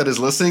Turk that is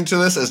listening to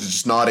this is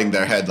just nodding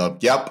their head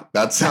up. Yep,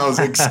 that sounds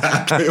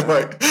exactly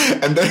like.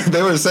 And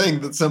they were saying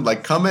that some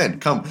like, come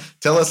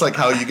tell us like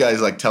how you guys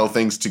like tell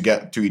things to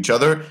get to each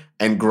other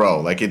and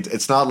grow. Like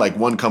it's not like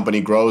one company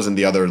grows and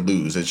the other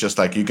lose. It's just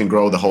like you can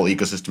grow the whole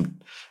ecosystem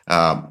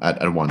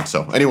at once.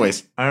 So,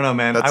 anyways, I don't know,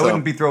 man. I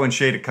wouldn't be throwing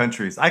shade at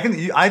countries.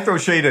 I throw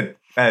shade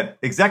at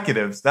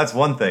executives. That's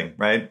one thing,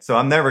 right? So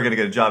I'm never going to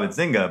get a job at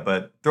Zynga,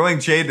 but throwing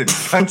shade at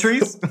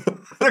countries,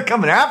 they're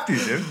coming after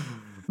you, dude.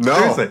 No.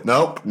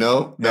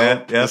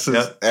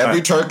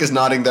 Every Turk is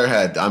nodding their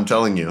head. I'm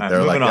telling you,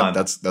 they're like, yeah,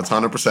 that's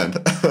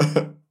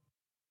 100%.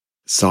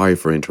 Sorry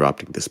for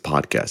interrupting this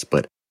podcast,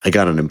 but I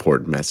got an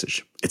important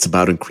message. It's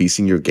about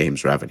increasing your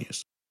game's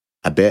revenues.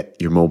 I bet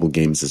your mobile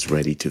games is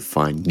ready to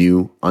find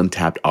new,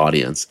 untapped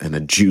audience and a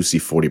juicy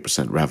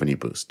 40% revenue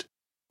boost.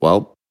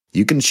 Well,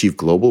 you can achieve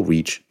global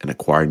reach and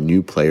acquire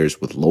new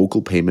players with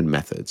local payment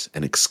methods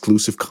and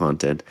exclusive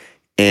content,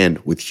 and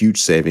with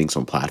huge savings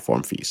on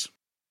platform fees.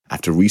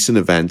 After recent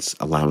events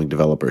allowing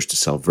developers to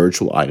sell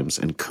virtual items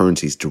and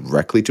currencies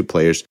directly to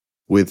players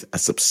with a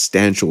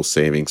substantial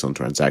savings on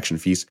transaction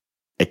fees,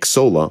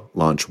 Xsolla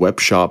launched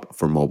WebShop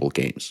for mobile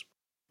games.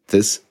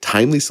 This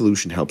timely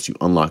solution helps you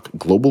unlock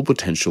global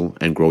potential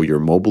and grow your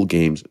mobile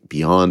games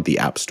beyond the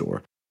App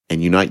Store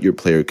and unite your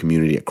player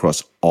community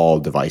across all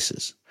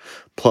devices.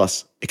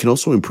 Plus, it can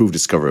also improve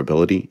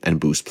discoverability and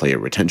boost player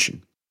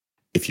retention.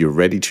 If you're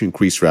ready to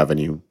increase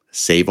revenue,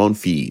 save on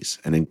fees,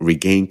 and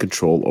regain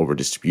control over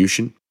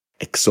distribution,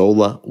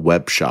 Xsolla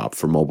WebShop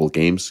for mobile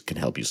games can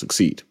help you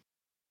succeed.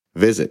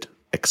 Visit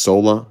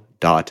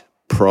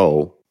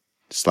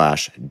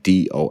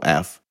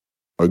xsolla.pro/DOF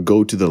or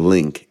go to the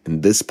link in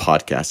this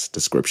podcast's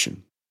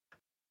description.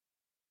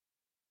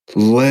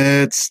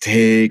 Let's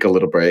take a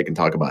little break and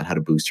talk about how to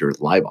boost your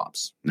live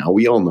ops. Now,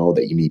 we all know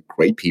that you need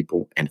great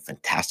people and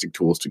fantastic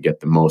tools to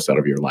get the most out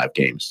of your live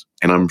games.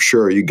 And I'm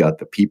sure you got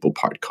the people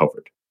part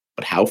covered.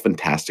 But how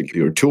fantastic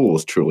your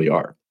tools truly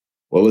are.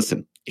 Well,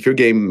 listen, if your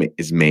game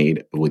is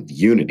made with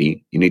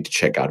Unity, you need to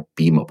check out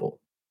Beamable.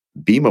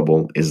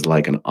 Beamable is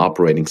like an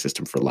operating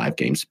system for live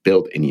games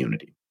built in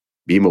Unity.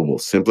 Beamable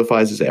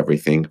simplifies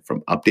everything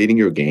from updating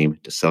your game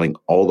to selling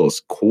all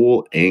those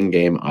cool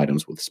in-game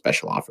items with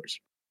special offers.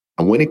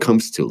 And when it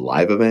comes to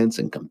live events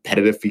and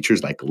competitive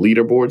features like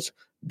leaderboards,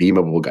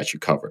 Beamable got you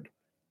covered.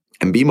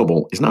 And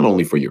Beamable is not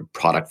only for your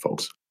product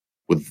folks,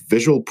 With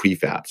visual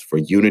prefabs for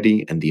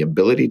Unity and the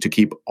ability to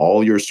keep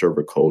all your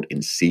server code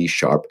in C#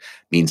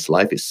 means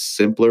life is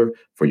simpler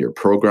for your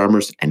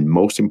programmers, and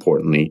most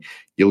importantly,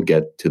 you'll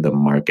get to the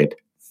market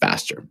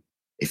faster.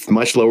 If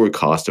much lower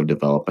cost of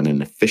development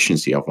and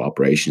efficiency of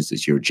operations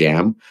is your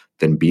jam,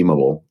 then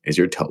Beamable is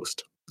your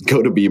toast.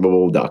 Go to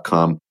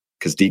beamable.com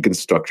because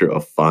Deconstructor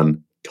of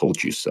Fun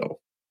told you so.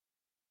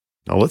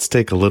 Now let's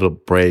take a little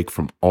break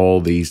from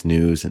all these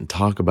news and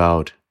talk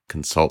about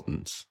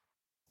consultants.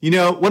 You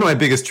know, one of my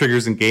biggest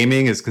triggers in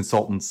gaming is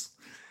consultants.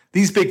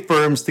 These big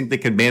firms think they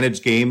can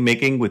manage game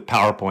making with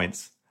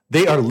PowerPoints.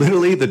 They are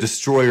literally the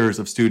destroyers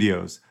of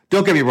studios.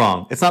 Don't get me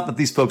wrong. It's not that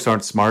these folks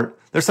aren't smart.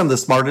 They're some of the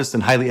smartest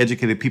and highly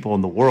educated people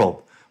in the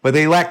world. But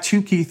they lack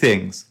two key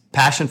things: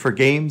 passion for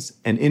games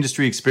and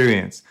industry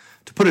experience.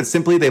 To put it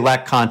simply, they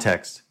lack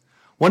context.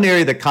 One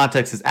area that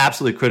context is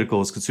absolutely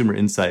critical is consumer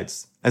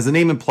insights. As the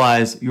name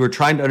implies, you are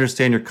trying to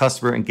understand your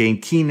customer and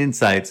gain keen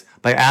insights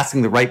by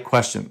asking the right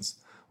questions.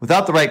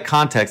 Without the right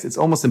context, it's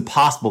almost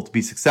impossible to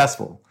be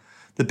successful.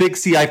 The big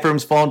CI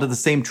firms fall into the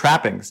same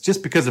trappings.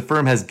 Just because a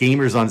firm has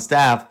gamers on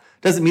staff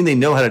doesn't mean they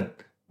know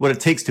what it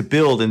takes to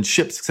build and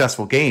ship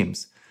successful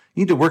games.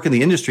 You need to work in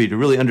the industry to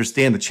really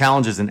understand the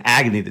challenges and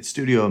agony that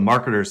studio and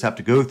marketers have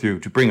to go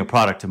through to bring a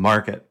product to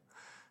market.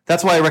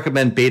 That's why I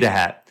recommend Beta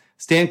Hat.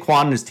 Stan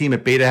Kwan and his team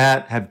at Beta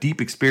Hat have deep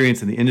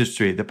experience in the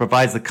industry that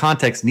provides the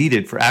context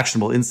needed for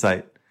actionable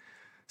insight.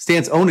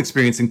 Stan's own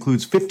experience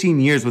includes 15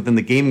 years within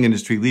the gaming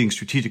industry, leading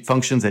strategic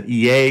functions at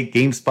EA,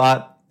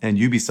 GameSpot, and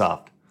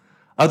Ubisoft.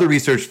 Other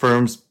research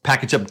firms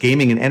package up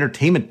gaming and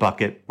entertainment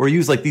bucket or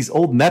use like these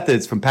old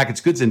methods from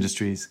packaged goods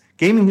industries.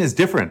 Gaming is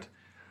different.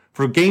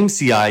 For game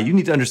CI, you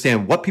need to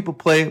understand what people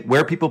play,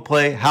 where people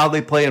play, how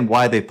they play, and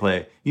why they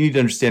play. You need to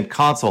understand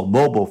console,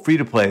 mobile,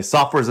 free-to-play,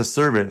 software as a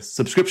service,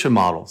 subscription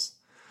models.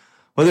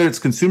 Whether it's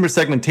consumer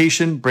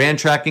segmentation, brand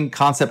tracking,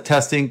 concept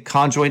testing,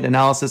 conjoint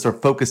analysis, or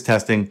focus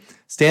testing,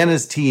 Stan and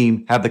his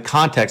team have the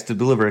context to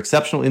deliver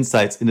exceptional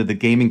insights into the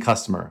gaming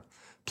customer.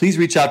 Please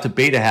reach out to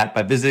Beta Hat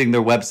by visiting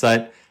their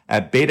website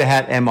at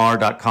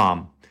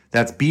betahatmr.com.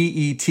 That's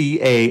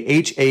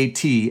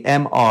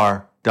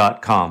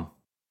BETAHATMR.com.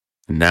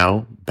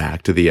 Now,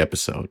 back to the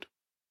episode.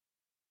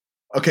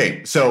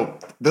 Okay, so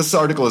this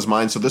article is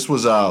mine. So this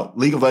was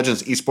League of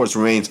Legends esports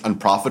remains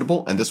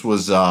unprofitable, and this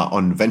was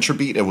on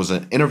VentureBeat. It was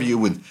an interview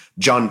with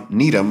John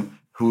Needham,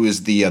 who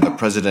is the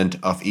president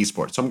of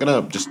esports. So I'm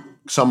going to just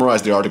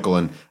summarize the article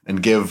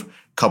and give a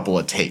couple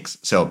of takes.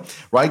 So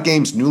Riot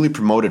Games' newly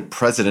promoted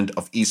president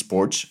of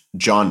esports,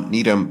 John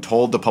Needham,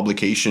 told the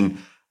publication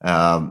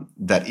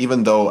that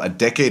even though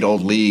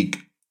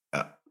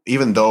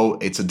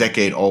it's a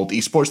decade-old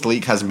esports, the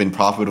league hasn't been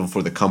profitable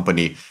for the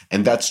company,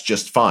 and that's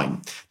just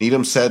fine.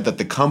 Needham said that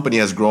the company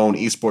has grown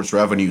esports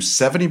revenue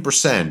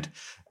 70%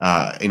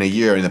 in a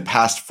year in the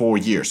past 4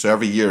 years. So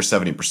every year,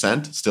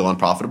 70%, still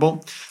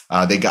unprofitable.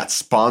 They got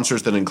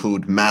sponsors that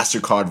include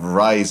MasterCard,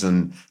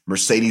 Verizon,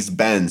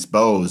 Mercedes-Benz,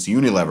 Bose,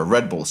 Unilever,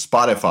 Red Bull,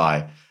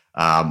 Spotify,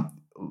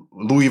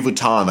 Louis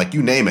Vuitton, like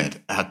you name it,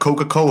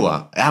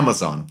 Coca-Cola,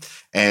 Amazon,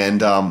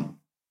 and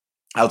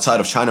outside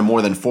of China,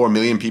 more than 4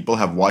 million people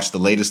have watched the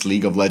latest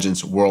League of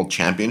Legends World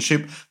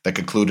Championship that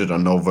concluded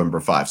on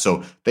November 5.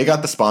 So they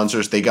got the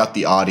sponsors, they got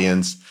the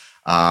audience,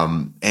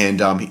 and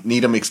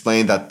Needham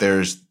explained that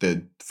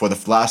for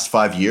the last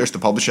 5 years, the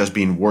publisher has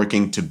been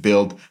working to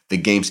build the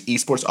game's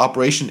esports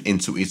operation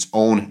into its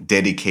own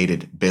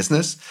dedicated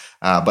business,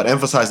 but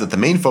emphasized that the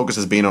main focus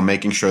has been on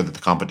making sure that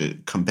the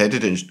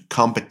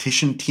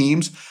competition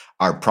teams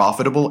are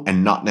profitable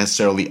and not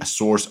necessarily a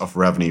source of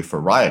revenue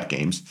for Riot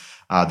Games.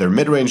 Their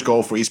mid-range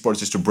goal for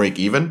esports is to break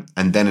even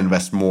and then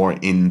invest more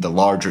in the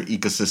larger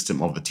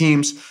ecosystem of the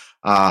teams.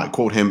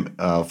 Quote him,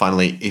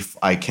 finally, "If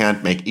I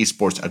can't make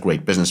esports a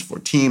great business for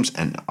teams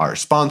and our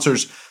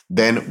sponsors,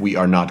 then we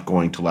are not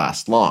going to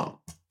last long."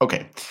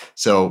 Okay,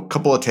 so a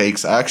couple of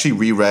takes. I actually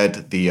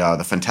reread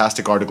the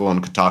fantastic article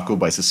on Kotaku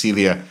by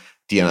Cecilia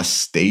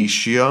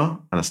Anastasia.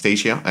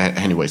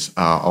 Anyways,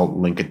 I'll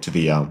link it to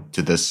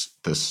this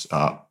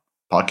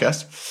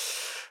podcast.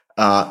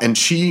 And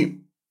she,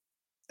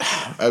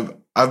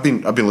 I've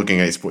been looking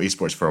at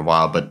esports for a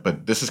while,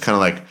 but this is kind of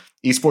like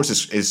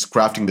esports is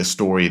crafting this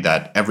story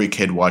that every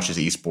kid watches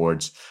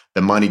esports.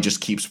 The money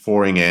just keeps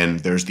pouring in.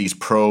 There's these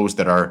pros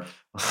that are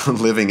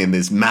living in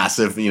these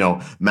massive,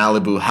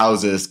 Malibu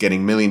houses,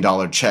 getting $1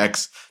 million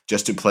checks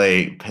just to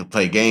play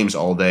games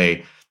all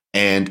day.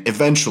 And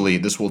eventually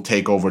this will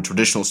take over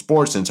traditional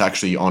sports, and it's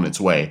actually on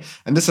its way.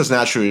 And this has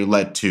naturally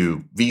led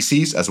to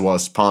VCs as well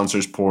as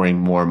sponsors pouring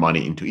more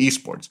money into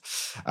esports.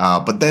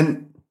 But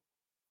then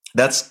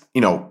that's,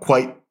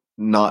 quite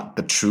not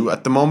the true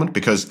at the moment,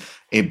 because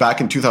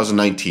back in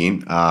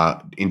 2019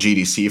 in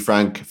GDC,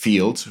 Frank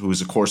Fields, who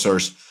is a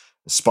Corsair's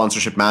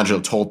sponsorship manager,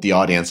 told the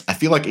audience, "I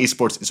feel like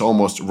esports is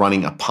almost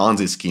running a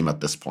Ponzi scheme at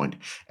this point.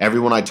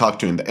 Everyone I talk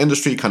to in the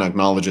industry kind of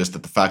acknowledges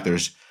that the fact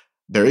there's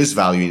there is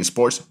value in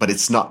esports, but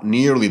it's not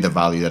nearly the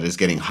value that is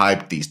getting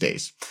hyped these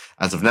days.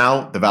 As of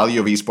now, the value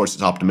of esports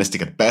is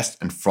optimistic at best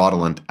and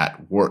fraudulent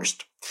at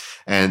worst.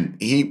 And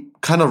he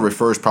kind of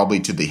refers probably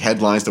to the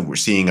headlines that we're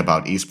seeing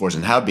about esports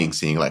and have been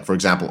seeing. Like, for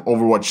example,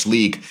 Overwatch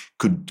League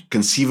could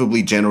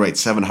conceivably generate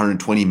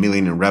 $720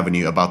 million in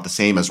revenue, about the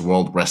same as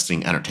World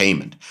Wrestling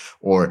Entertainment.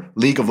 Or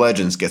League of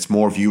Legends gets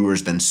more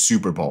viewers than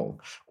Super Bowl.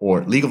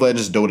 Or League of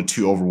Legends, Dota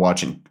 2,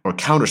 Overwatch, or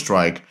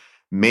Counter-Strike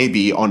may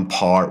be on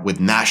par with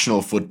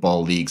National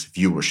Football League's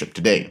viewership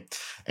today.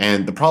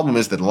 And the problem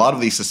is that a lot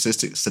of these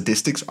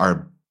statistics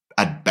are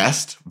at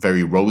best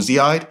very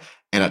rosy-eyed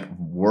and at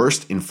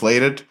worst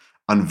inflated,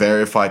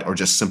 unverified, or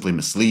just simply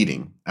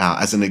misleading.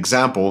 As an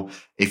example,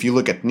 if you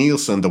look at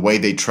Nielsen, the way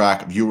they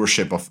track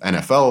viewership of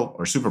NFL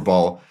or Super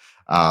Bowl,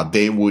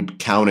 they would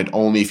count it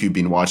only if you've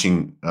been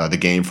watching the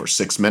game for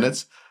 6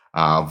 minutes,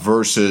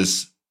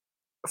 versus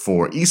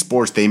for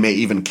esports, they may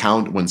even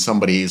count when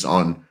somebody is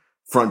on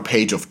front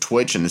page of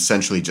Twitch and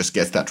essentially just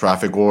gets that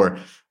traffic. Or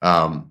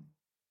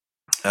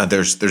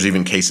there's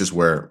even cases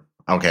where,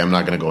 okay, I'm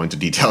not going to go into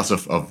details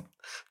of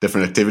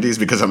different activities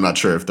because I'm not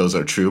sure if those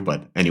are true,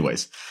 but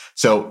anyways.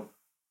 So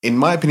in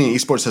my opinion,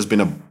 esports has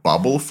been a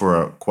bubble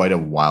for quite a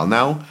while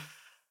now.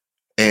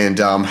 And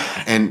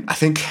I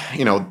think,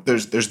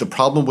 there's the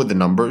problem with the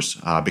numbers,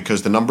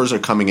 because the numbers are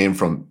coming in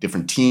from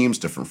different teams,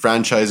 different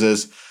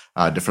franchises,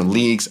 different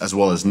leagues, as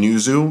well as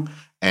Newzoo.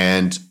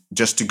 And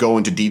just to go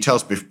into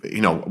details,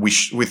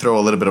 we throw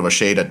a little bit of a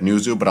shade at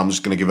Newzoo, but I'm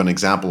just going to give an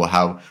example of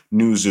how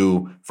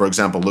Newzoo, for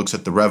example, looks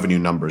at the revenue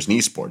numbers in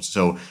esports.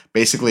 So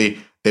basically,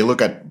 they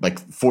look at like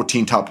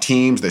 14 top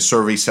teams. They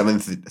survey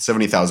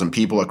 70,000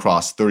 people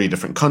across 30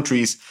 different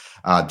countries.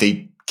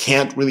 They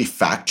can't really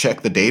fact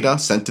check the data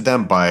sent to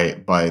them by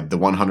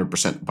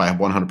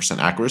 100%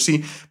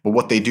 accuracy. But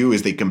what they do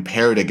is they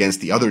compare it against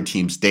the other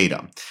team's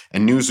data.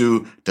 And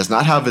Newzoo does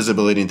not have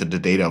visibility into the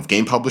data of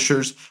game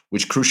publishers,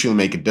 which crucially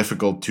make it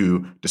difficult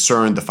to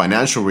discern the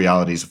financial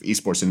realities of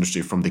esports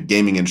industry from the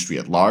gaming industry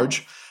at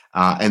large.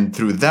 And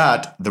through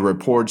that, the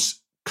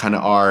reports kind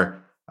of are,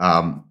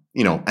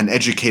 an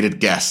educated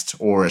guess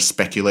or a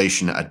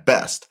speculation at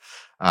best.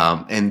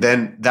 And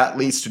then that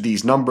leads to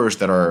these numbers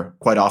that are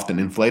quite often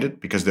inflated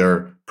because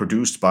they're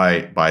produced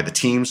by the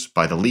teams,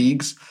 by the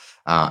leagues.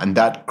 And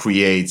that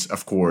creates,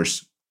 of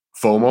course,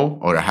 FOMO,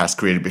 or it has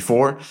created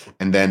before.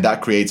 And then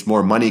that creates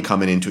more money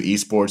coming into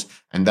esports.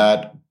 And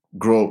that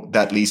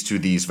leads to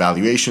these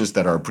valuations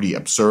that are pretty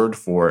absurd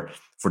for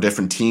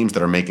different teams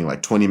that are making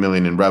like 20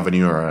 million in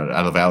revenue or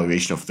at a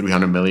valuation of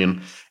 300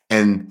 million.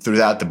 And through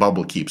that, the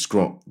bubble keeps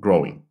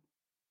growing.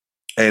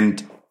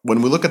 And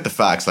when we look at the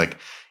facts,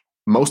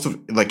 most of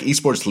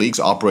esports leagues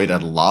operate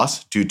at a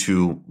loss due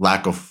to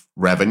lack of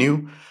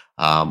revenue.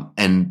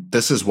 And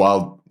this is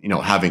while,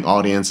 having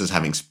audiences,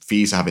 having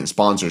fees, having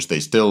sponsors,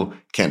 they still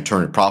can't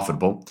turn it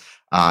profitable.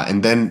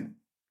 And then,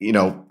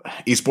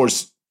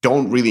 esports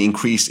don't really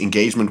increase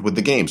engagement with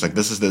the games.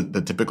 This is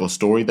the typical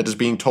story that is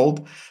being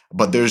told,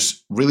 but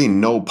there's really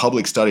no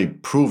public study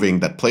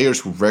proving that players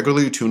who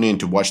regularly tune in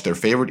to watch their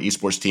favorite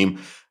esports team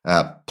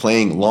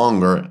playing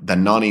longer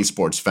than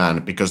non-esports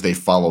fan because they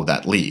follow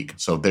that league.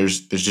 So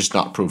there's just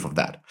not proof of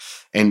that.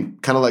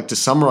 And kind of to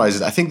summarize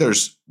it, I think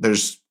there's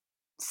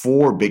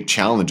 4 big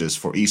challenges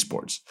for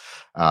esports.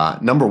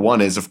 Number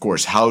one is, of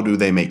course, how do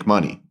they make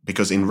money?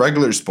 Because in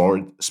regular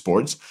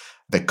sports,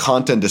 the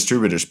content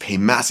distributors pay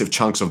massive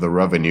chunks of the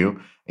revenue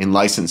in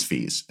license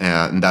fees.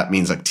 And that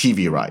means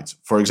TV rights.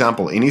 For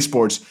example, in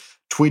esports,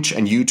 Twitch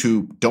and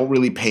YouTube don't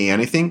really pay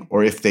anything,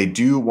 or if they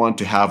do want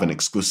to have an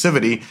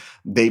exclusivity,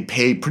 they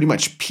pay pretty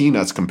much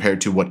peanuts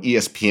compared to what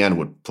ESPN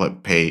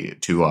would pay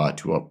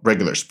to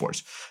regular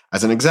sports.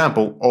 As an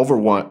example,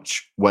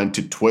 Overwatch went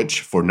to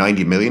Twitch for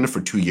 90 million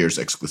for 2 years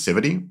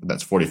exclusivity.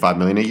 That's 45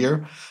 million a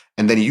year.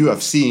 And then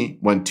UFC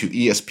went to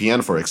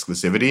ESPN for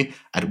exclusivity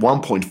at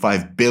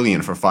 1.5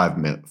 billion for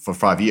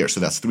 5 years. So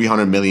that's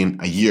 300 million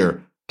a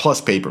year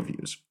plus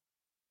pay-per-views.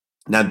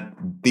 Now,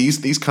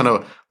 these kind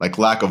of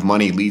lack of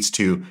money leads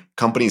to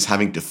companies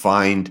having to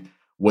find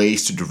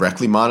ways to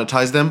directly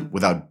monetize them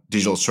without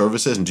digital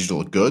services and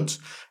digital goods.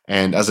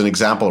 And as an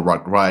example,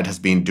 Riot has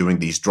been doing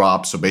these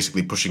drops, so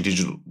basically pushing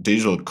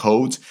digital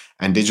codes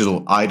and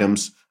digital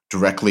items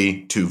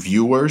directly to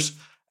viewers.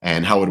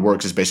 And how it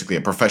works is basically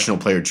a professional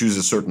player chooses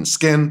a certain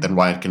skin, then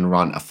Riot can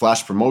run a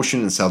flash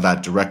promotion and sell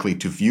that directly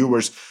to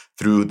viewers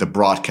through the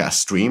broadcast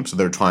stream. So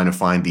they're trying to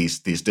find these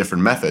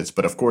different methods.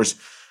 But of course,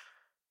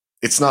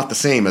 it's not the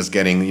same as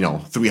getting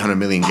 300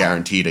 million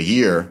guaranteed a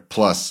year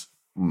plus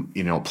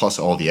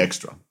all the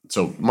extra.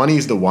 So money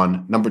is the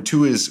one. Number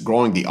 2 is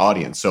growing the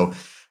audience. So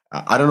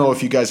I don't know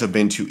if you guys have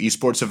been to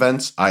esports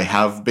events. I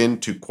have been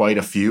to quite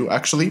a few,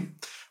 actually.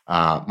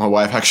 My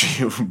wife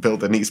actually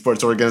built an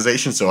esports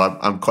organization, so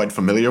I'm quite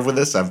familiar with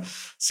this.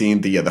 I've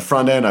seen the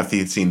front end, I've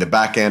seen the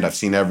back end, I've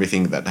seen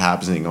everything that's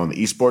happening on the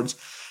esports,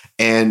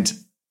 and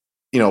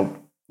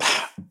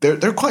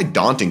they're quite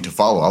daunting to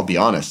follow. I'll be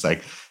honest.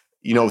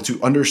 To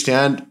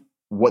understand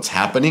what's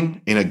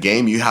happening in a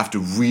game, you have to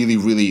really,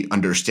 really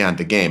understand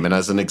the game. And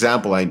as an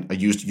example, I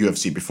used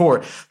UFC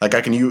before. Like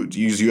I can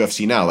use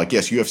UFC now. Like,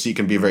 yes, UFC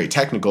can be very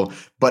technical,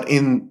 but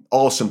in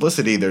all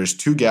simplicity, there's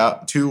two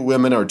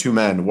women or two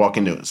men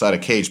walking inside a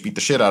cage, beat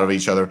the shit out of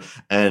each other,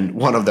 and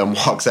one of them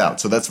walks out.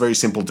 So that's very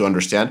simple to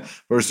understand.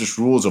 Versus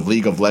rules of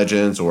League of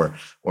Legends or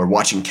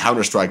watching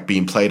Counter-Strike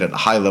being played at a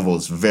high level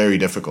is very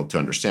difficult to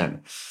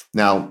understand.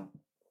 Now,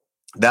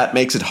 that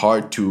makes it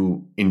hard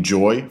to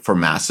enjoy for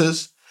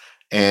masses.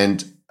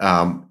 And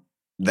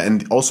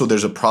then also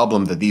there's a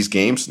problem that these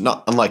games,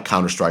 not unlike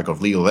Counter-Strike or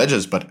League of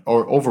Legends,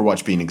 or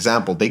Overwatch being an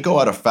example, they go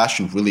out of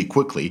fashion really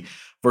quickly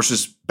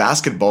versus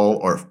basketball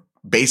or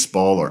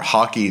baseball or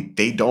hockey.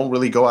 They don't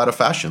really go out of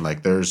fashion.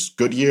 Like there's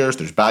good years,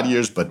 there's bad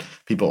years, but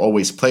people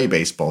always play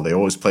baseball. They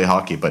always play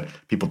hockey, but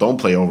people don't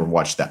play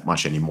Overwatch that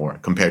much anymore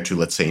compared to,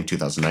 let's say, in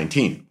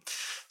 2019.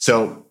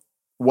 So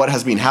what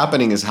has been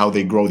happening is how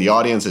they grow the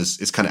audience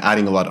is kind of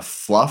adding a lot of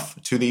fluff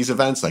to these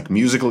events, like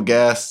musical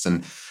guests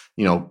and,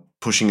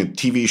 pushing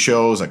TV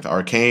shows like the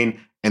Arcane.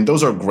 And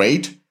those are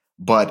great,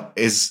 but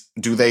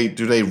do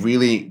they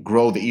really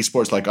grow the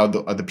esports? Like are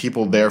the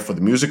people there for the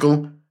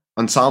musical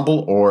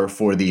ensemble or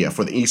for the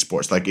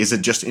esports? Like, is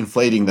it just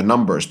inflating the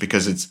numbers?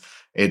 Because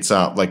it's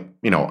hard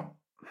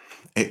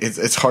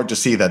to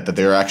see that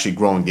they're actually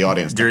growing the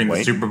audience during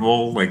the Super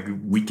Bowl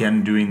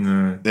weekend doing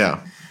the thing.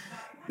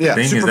 Super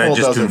is that Bowl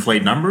just to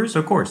inflate numbers?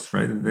 Of course,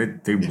 right?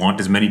 They want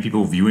as many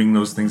people viewing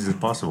those things as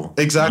possible.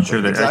 Exactly.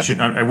 I'm sure that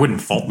I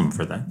wouldn't fault them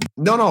for that.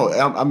 No,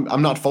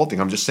 I'm not faulting.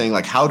 I'm just saying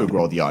like how to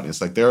grow the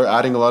audience. Like they're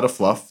adding a lot of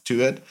fluff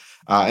to it,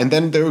 and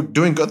then they're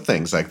doing good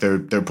things. Like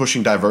they're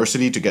pushing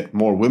diversity to get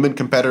more women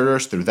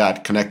competitors. Through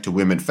that, connect to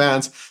women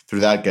fans. Through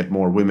that, get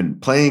more women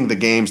playing the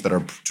games that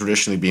are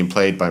traditionally being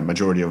played by a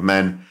majority of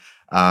men.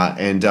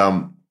 And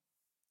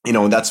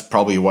that's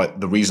probably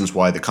the reasons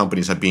why the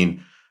companies have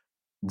been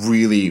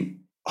really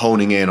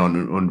honing in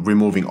on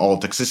removing all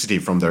toxicity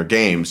from their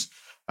games,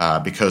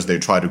 because they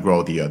try to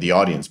grow the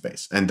audience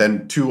base. And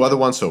then two other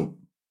ones.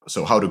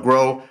 So how to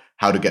grow,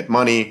 how to get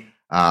money.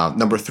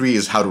 Number 3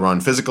 is how to run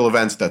physical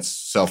events. That's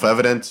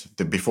self-evident.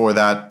 Before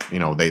that,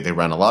 they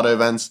ran a lot of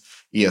events,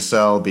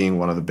 ESL being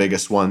one of the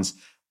biggest ones,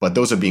 but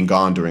those have been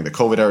gone during the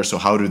COVID era. So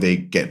how do they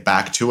get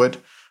back to it?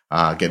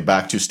 Get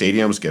back to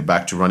stadiums, get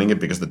back to running it,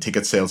 because the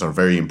ticket sales are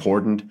very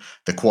important.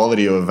 The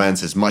quality of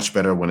events is much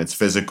better when it's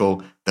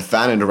physical. The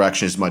fan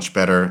interaction is much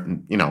better,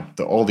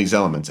 all these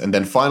elements. And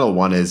then final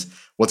one is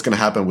what's going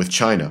to happen with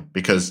China,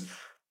 because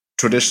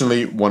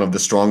traditionally one of the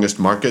strongest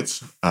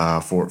markets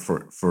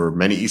for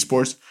many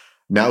esports.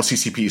 Now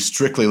CCP is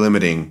strictly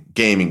limiting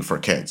gaming for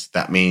kids.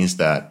 That means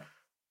that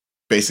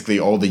basically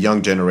all the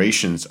young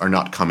generations are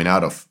not coming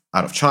out of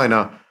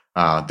China.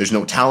 There's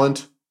no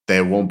talent.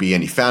 There won't be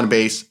any fan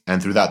base,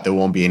 and through that, there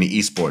won't be any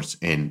esports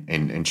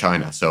in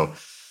China. So,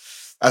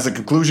 as a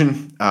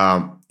conclusion,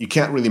 you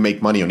can't really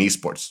make money on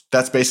esports.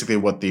 That's basically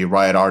what the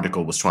Riot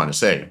article was trying to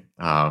say.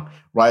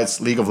 Riot's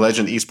League of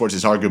Legends esports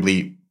is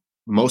arguably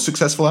most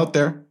successful out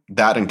there.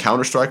 That and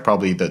Counter-Strike,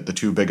 probably the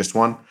two biggest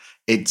one.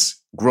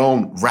 It's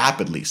grown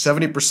rapidly.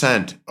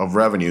 70% of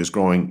revenue is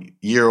growing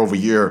year over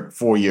year,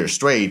 4 years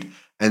straight,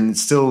 and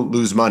still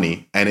lose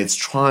money, and it's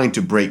trying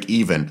to break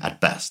even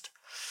at best.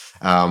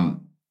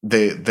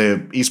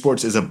 The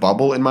esports is a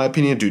bubble, in my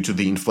opinion, due to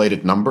the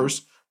inflated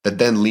numbers that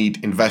then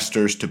lead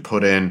investors to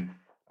put in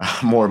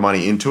more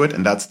money into it.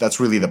 And that's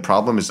really the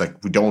problem, is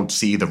like we don't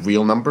see the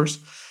real numbers.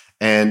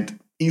 And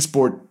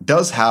esport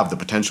does have the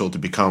potential to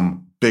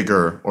become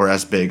bigger or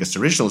as big as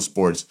traditional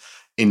sports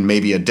in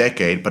maybe a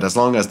decade. But as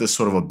long as this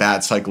sort of a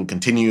bad cycle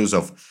continues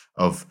of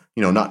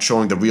not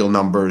showing the real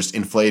numbers,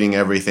 inflating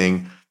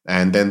everything,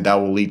 and then that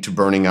will lead to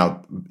burning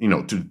out,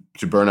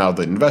 to burn out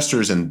the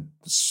investors and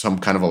some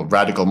kind of a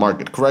radical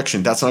market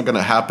correction. That's not going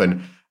to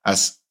happen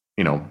as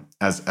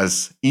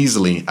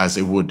easily as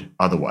it would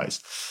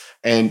otherwise.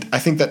 And I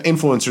think that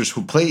influencers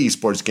who play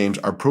esports games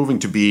are proving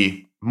to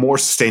be more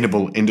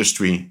sustainable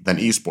industry than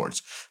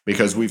esports,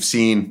 because we've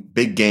seen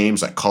big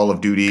games like Call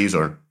of Duties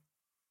are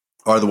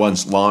the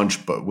ones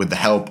launched, but with the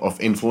help of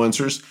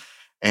influencers.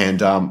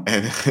 And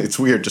it's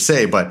weird to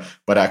say, but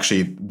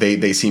actually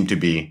they seem to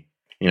be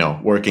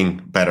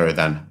working better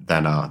than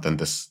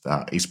this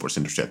esports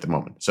industry at the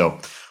moment. So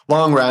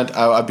long rant.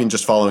 I've been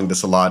just following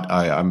this a lot.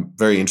 I'm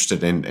very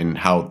interested in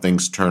how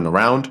things turn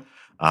around.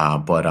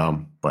 But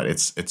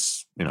it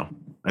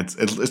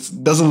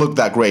doesn't look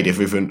that great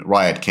if even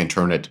Riot can't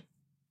turn it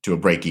to a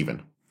break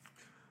even.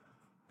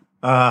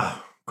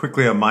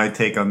 Quickly on my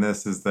take on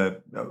this is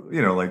that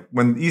like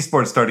when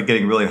esports started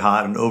getting really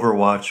hot and the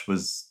Overwatch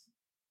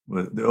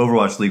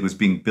League was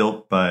being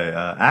built by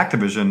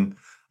Activision,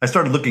 I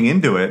started looking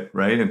into it,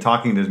 right, and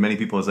talking to as many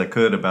people as I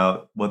could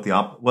about what the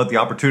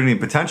opportunity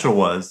and potential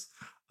was.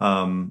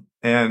 And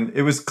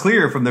it was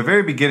clear from the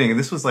very beginning, and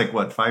this was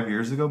 5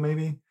 years ago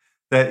maybe,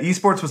 that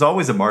esports was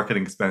always a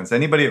marketing expense.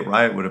 Anybody at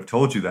Riot would have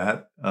told you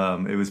that.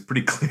 It was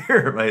pretty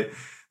clear, right?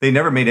 They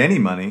never made any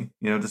money,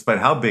 despite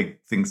how big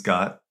things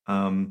got.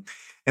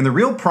 And the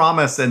real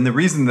promise, and the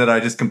reason that I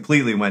just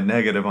completely went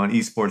negative on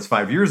esports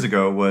 5 years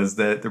ago, was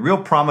that the real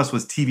promise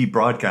was TV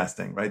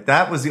broadcasting, right?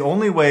 That was the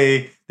only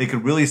way they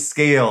could really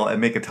scale and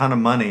make a ton of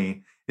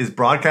money, is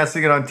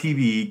broadcasting it on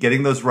TV,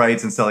 getting those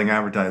rights and selling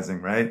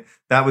advertising, right?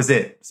 That was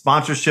it.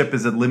 Sponsorship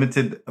is a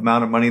limited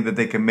amount of money that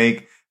they can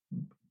make.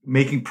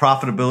 Making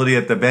profitability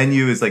at the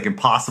venue is like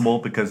impossible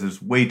because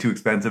it's way too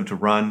expensive to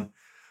run.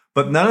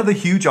 But none of the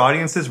huge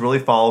audiences really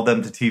followed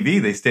them to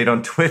TV. They stayed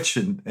on Twitch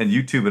and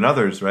YouTube and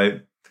others,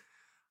 right?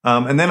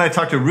 And then I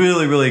talked to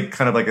really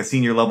kind of like a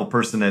senior level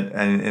person in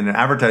an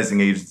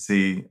advertising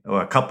agency,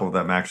 or a couple of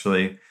them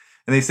actually.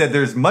 And they said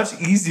there's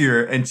much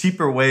easier and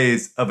cheaper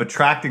ways of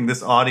attracting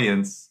this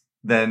audience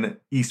than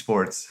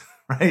esports,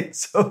 right?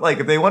 So like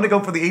if they want to go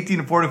for the 18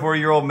 to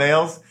 44-year-old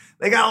males,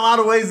 they got a lot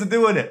of ways of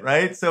doing it,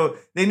 right? So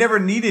they never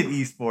needed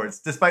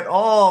esports, despite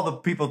all the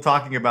people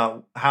talking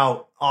about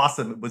how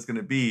awesome it was going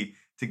to be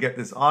to get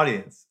this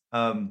audience.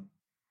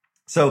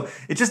 So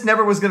it just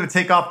never was going to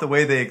take off the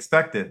way they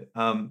expected.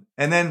 And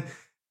then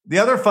the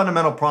other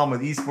fundamental problem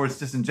with esports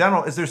just in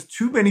general is there's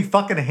too many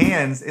fucking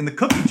hands in the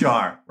cookie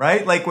jar,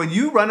 right? Like when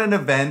you run an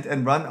event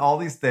and run all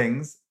these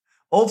things,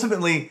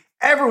 ultimately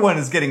everyone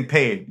is getting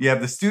paid. You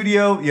have the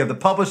studio, you have the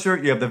publisher,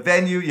 you have the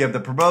venue, you have the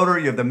promoter,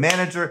 you have the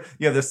manager,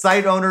 you have the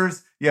site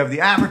owners, you have the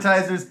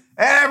advertisers.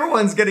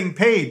 Everyone's getting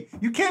paid.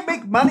 You can't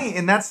make money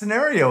in that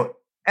scenario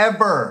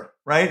ever,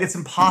 right? It's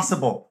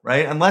impossible,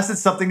 right? Unless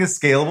it's something as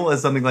scalable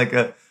as something like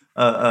a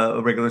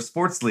regular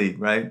sports league,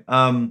 right?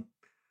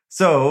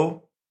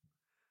 So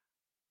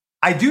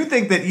I do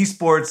think that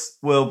esports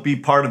will be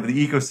part of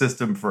the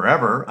ecosystem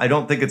forever. I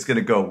don't think it's going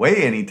to go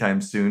away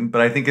anytime soon,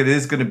 but I think it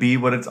is going to be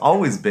what it's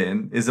always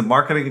been, is a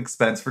marketing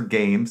expense for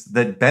games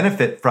that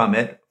benefit from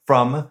it,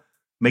 from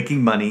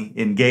making money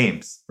in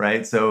games,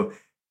 right? So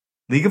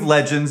League of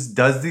Legends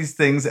does these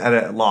things at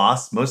a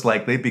loss, most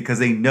likely, because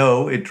they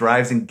know it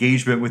drives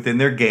engagement within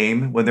their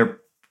game when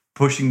they're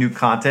pushing new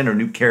content or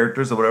new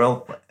characters or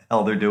whatever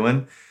hell they're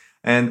doing.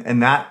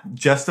 And that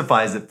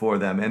justifies it for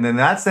them. And in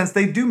that sense,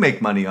 they do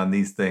make money on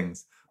these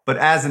things. But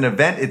as an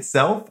event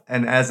itself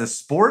and as a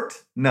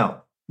sport,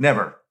 no,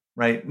 never,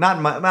 right?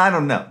 I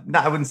don't know.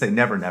 I wouldn't say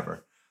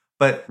never.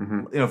 But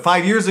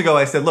 5 years ago,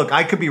 I said, look,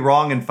 I could be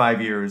wrong in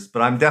 5 years,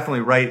 but I'm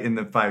definitely right in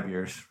the 5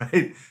 years,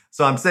 right?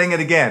 So I'm saying it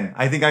again.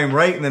 I think I'm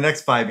right in the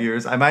next 5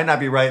 years. I might not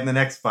be right in the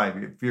next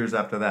 5 years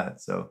after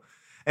that. So.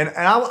 And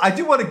I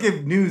do want to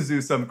give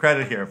Newzoo some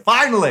credit here.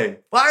 Finally,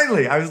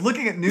 I was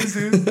looking at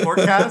Newzoo's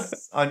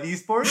forecasts on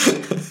esports,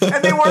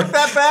 and they weren't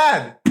that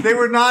bad. They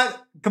were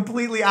not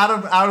completely out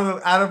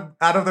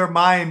of their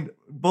mind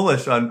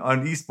bullish on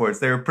esports.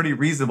 They were pretty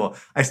reasonable.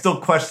 I still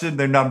question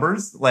their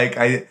numbers. Like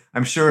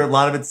I'm sure a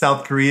lot of it's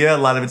South Korea, a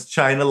lot of it's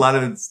China, a lot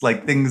of it's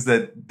like things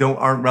that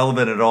aren't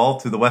relevant at all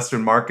to the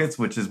Western markets,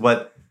 which is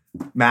what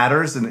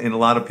matters in a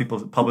lot of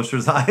people's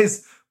publishers'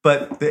 eyes.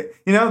 But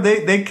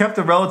they kept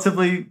a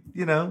relatively,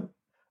 you know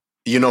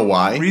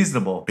why?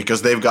 Reasonable.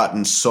 Because they've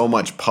gotten so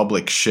much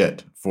public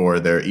shit for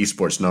their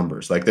esports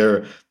numbers. Like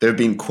there have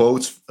been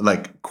quotes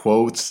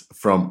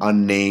from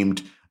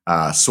unnamed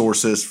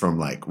sources from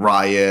like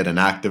Riot and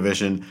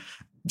Activision,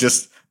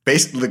 just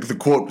basically the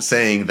quote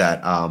saying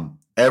that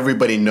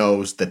everybody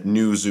knows that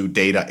Newzoo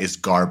data is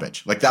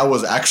garbage. Like that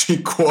was actually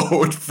a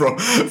quote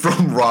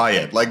from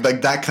Riot. Like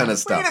that kind of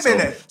stuff. Wait a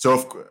minute.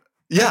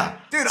 Yeah,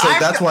 dude, so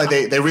that's why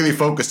they really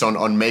focused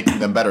on making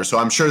them better. So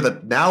I'm sure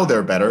that now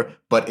they're better,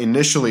 but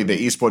initially the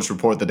esports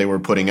report that they were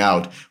putting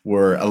out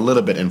were a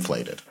little bit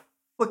inflated.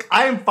 Look,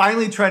 I am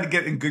finally trying to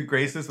get in good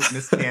graces with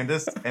Miss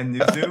Candace and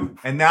Newzoo,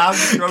 and now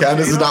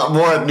Candace is not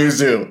more at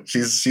Newzoo.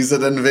 She's at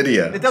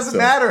NVIDIA. It doesn't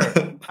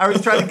matter. I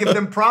was trying to give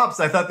them props.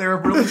 I thought they were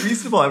really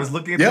reasonable. I was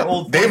looking at their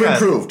old. They've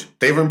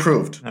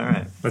improved. All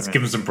right, let's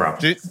give them some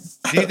props. Do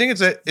you think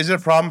is it a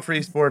problem for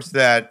esports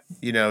that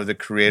the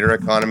creator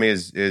economy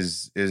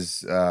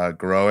is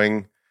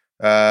growing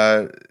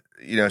so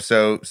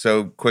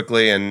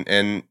quickly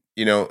and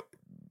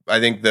I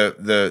think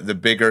the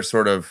bigger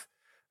sort of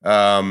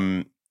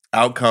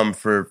outcome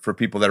for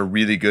people that are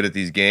really good at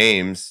these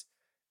games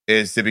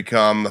is to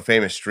become a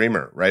famous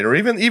streamer, right? Or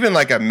even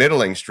like a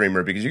middling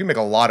streamer, because you can make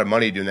a lot of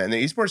money doing that. And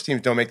the esports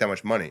teams don't make that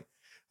much money.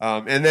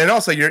 And then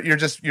also you're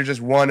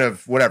just one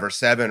of whatever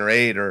 7 or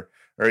 8 or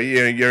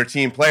you're a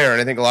team player.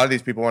 And I think a lot of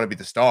these people want to be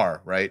the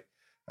star, right?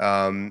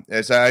 And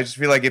so I just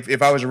feel like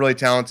if I was a really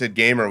talented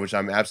gamer, which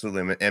I'm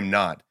absolutely am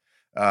not,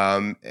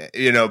 but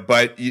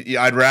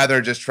I'd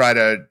rather just try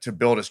to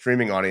build a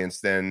streaming audience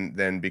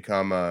than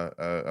become an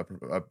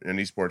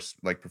esports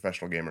like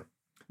professional gamer.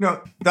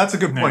 No, that's a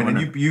good point.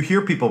 And you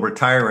hear people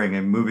retiring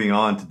and moving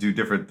on to do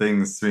different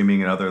things,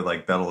 streaming and other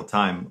like Battle of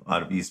Time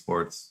out of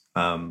esports.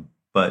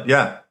 But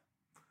yeah,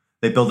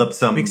 they build up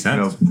some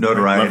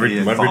notoriety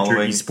and leverage following.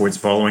 Your esports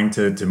following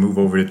to move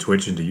over to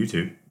Twitch and to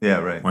YouTube. Yeah,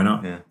 right. Why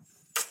not? Yeah.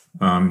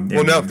 So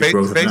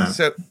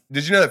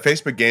did you know that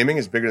Facebook Gaming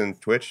is bigger than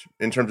Twitch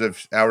in terms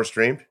of hours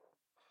streamed?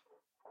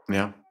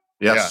 Yeah.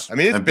 Yes. Yeah. I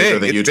mean, it's and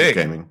big. It's YouTube big.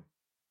 Gaming.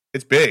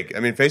 It's big. I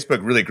mean,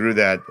 Facebook really grew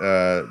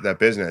that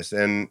business,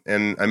 and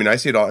I mean, I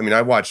see it all. I mean,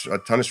 I watch a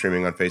ton of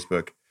streaming on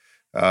Facebook.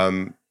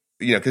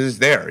 because it's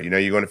there. You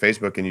go into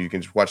Facebook and you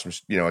can just watch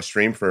a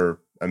stream for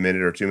a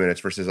minute or 2 minutes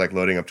versus like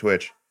loading up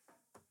Twitch.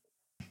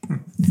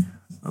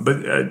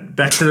 But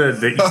back to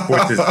the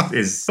esports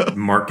is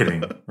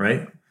marketing,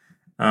 right?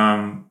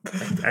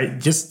 I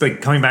just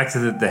like coming back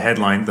to the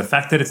headline, the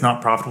fact that it's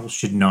not profitable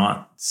should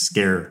not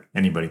scare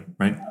anybody,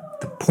 right?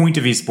 The point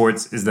of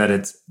esports is that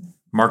it's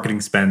marketing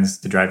spends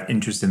to drive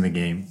interest in the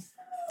game.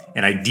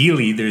 And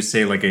ideally, there's,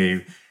 say, like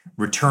a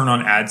return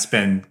on ad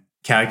spend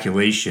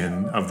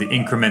calculation of the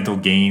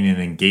incremental gain in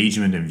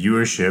engagement and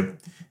viewership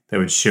that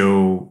would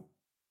show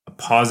a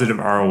positive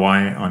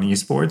ROI on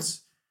esports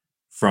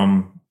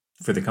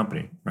for the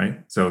company,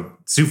 right? So,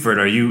 Sufert,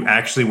 are you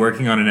actually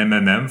working on an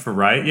MMM for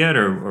Riot yet,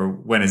 or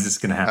when is this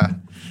going to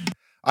happen?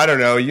 I don't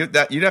know. You'd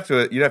have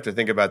to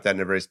think about that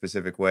in a very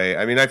specific way.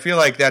 I mean, I feel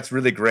like that's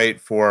really great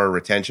for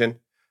retention.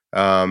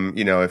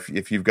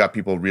 If you've got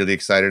people really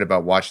excited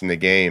about watching the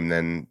game,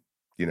 then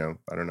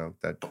I don't know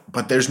that.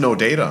 But there's no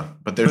data.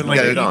 But there's no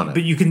data on it.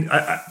 But you can.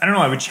 I don't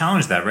know. I would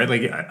challenge that, right?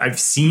 Like I've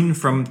seen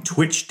from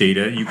Twitch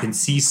data, you can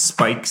see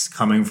spikes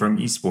coming from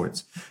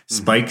esports.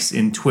 Spikes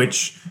in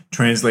Twitch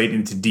translate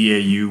into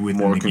DAU within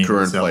more the game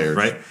concurrent itself, players,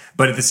 right?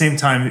 But at the same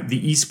time, the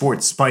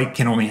esports spike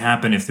can only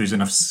happen if there's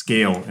enough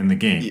scale in the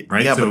game,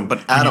 right? Yeah, so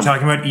but when Adam, you're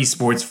talking about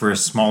esports for a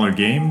smaller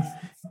game,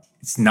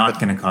 it's not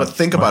going to cost. But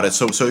think about it.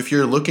 So if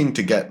you're looking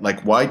to get,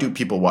 like, why do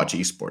people watch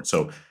esports?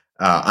 So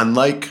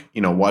unlike,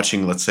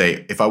 watching, let's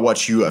say, if I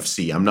watch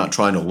UFC, I'm not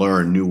trying to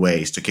learn new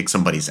ways to kick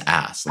somebody's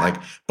ass.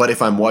 But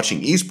if I'm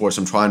watching esports,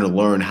 I'm trying to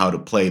learn how to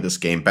play this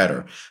game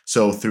better.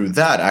 So through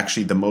that,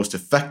 actually, the most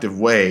effective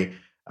way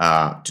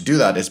to do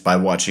that is by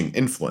watching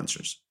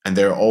influencers, and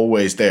they're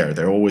always there.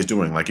 They're always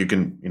doing, like, you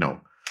can,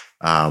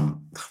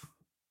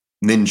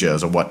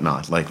 ninjas or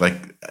whatnot,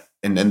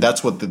 and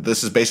that's what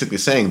this is basically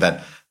saying,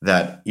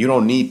 that you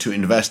don't need to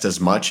invest as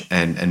much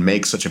and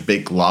make such a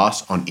big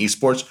loss on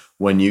esports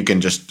when you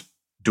can just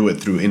do it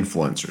through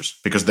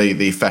influencers, because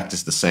the effect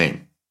is the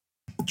same.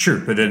 Sure,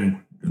 but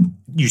then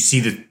you see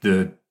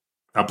the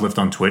uplift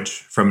on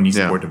Twitch from an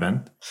esport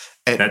event.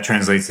 That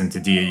translates into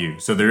DAU.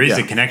 So there is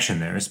a connection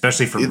there,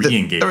 especially for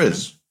re-engagement.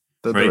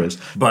 There is.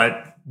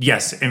 But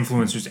yes,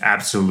 influencers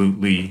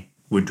absolutely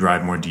would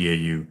drive more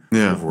DAU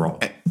overall.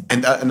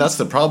 And that's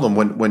the problem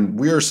when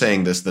we're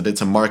saying this, that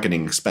it's a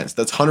marketing expense.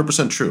 That's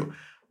 100% true.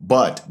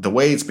 But the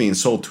way it's being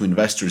sold to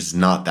investors is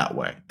not that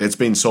way. It's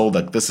being sold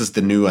like this is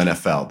the new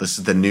NFL, this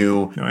is the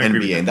new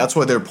NBA, and that's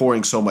why they're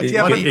pouring so much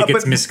money. It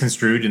gets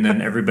misconstrued, and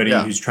then everybody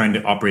who's trying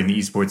to operate in the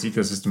esports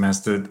ecosystem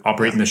has to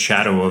operate in the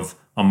shadow of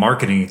a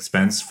marketing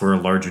expense for a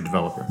larger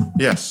developer.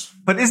 Yes.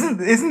 But isn't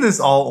this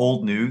all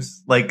old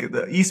news? Like,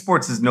 the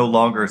esports is no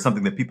longer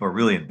something that people are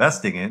really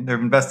investing in. They're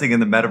investing in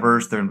the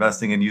metaverse. They're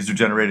investing in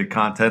user-generated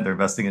content. They're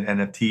investing in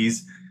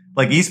NFTs.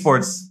 Like,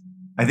 esports,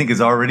 I think,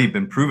 has already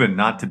been proven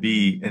not to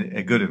be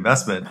a good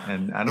investment,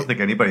 and I don't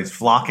think anybody's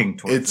flocking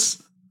towards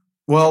it.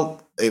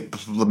 Well,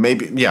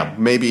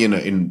 maybe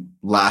in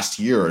last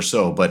year or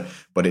so, but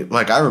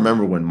I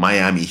remember when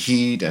Miami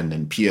Heat and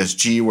then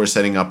PSG were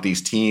setting up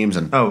these teams,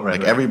 and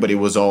everybody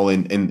was all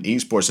in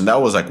esports, and that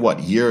was like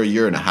what,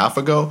 year and a half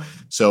ago.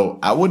 So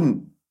I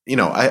wouldn't,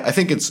 I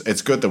think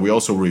it's good that we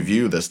also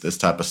review this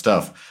type of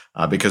stuff,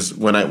 because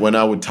when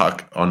I would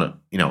talk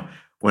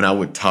when I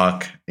would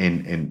talk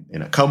in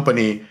a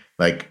company,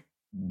 like,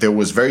 there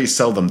was very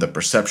seldom the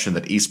perception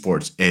that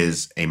esports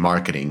is a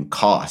marketing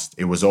cost.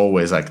 It was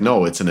always like,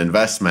 no, it's an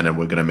investment and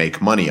we're going to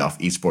make money off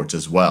esports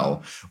as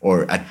well.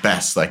 Or at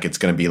best, like, it's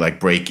going to be like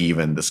break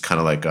even, this kind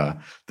of like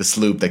this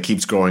loop that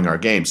keeps growing our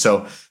game.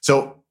 So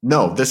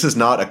no, this is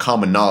not a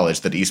common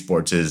knowledge that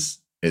esports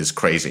is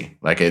crazy.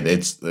 Like,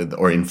 it's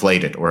or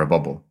inflated or a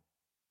bubble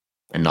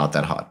and not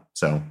that hot.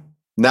 So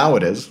now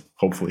it is,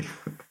 hopefully.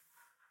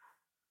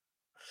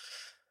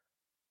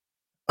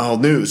 All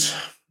news.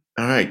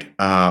 All right.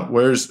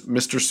 Where's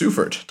Mr.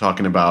 Sufert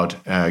talking about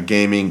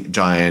gaming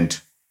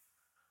giant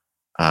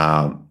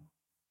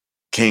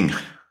King?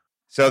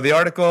 So the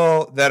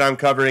article that I'm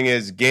covering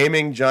is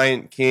Gaming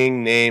Giant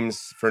King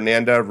names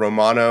Fernanda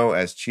Romano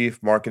as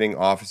Chief Marketing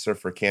Officer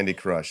for Candy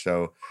Crush.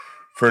 So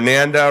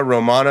Fernanda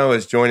Romano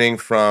is joining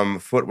from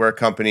footwear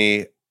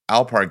company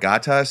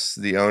Alpargatas,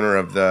 the owner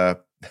of the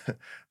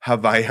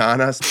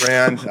Havaianas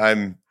brand.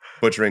 I'm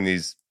butchering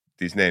these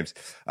names.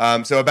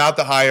 So about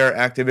the hire,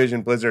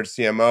 Activision Blizzard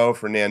CMO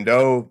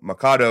Fernando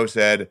Machado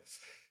said,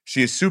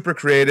 she is super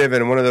creative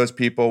and one of those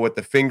people with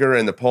the finger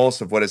in the pulse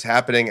of what is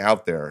happening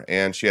out there.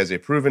 And she has a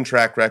proven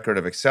track record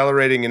of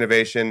accelerating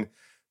innovation,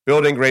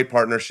 building great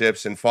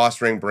partnerships, and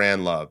fostering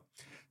brand love.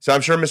 So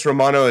I'm sure Ms.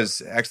 Romano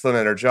is excellent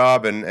at her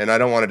job, and I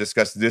don't want to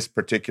discuss this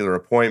particular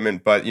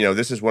appointment, but,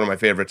 this is one of my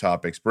favorite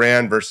topics,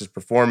 brand versus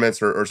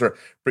performance, or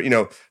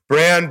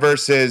brand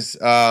versus...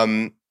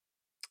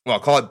 I'll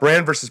call it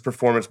brand versus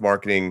performance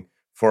marketing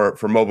for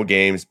mobile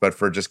games, but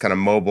for just kind of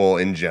mobile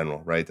in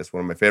general, right? That's one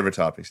of my favorite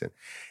topics.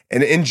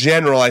 And in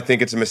general, I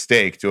think it's a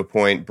mistake to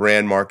appoint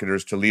brand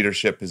marketers to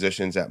leadership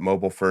positions at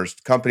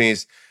mobile-first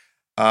companies,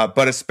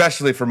 but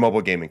especially for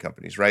mobile gaming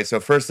companies, right? So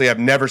firstly, I've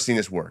never seen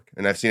this work,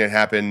 and I've seen it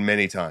happen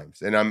many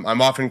times. And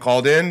I'm often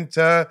called in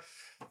to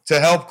to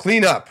help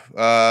clean up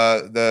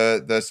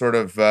the sort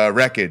of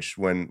wreckage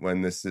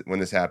when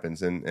this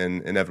happens and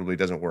inevitably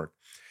doesn't work.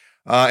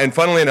 And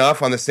funnily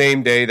enough, on the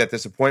same day that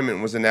this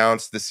appointment was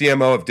announced, the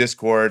CMO of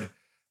Discord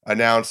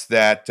announced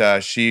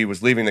that she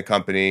was leaving the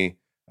company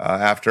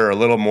after a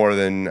little more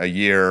than a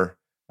year,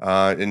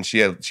 and she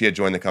had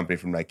joined the company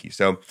from Nike.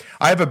 So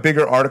I have a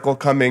bigger article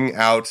coming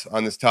out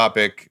on this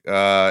topic,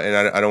 and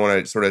I don't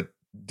want to sort of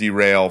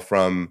derail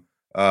from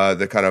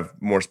the kind of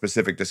more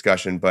specific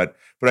discussion, but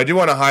I do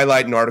want to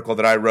highlight an article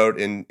that I wrote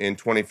in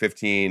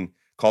 2015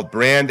 called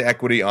 "Brand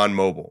Equity on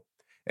Mobile."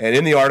 And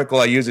in the article,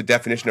 I use a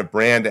definition of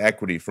brand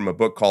equity from a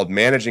book called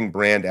Managing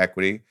Brand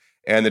Equity.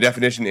 And the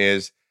definition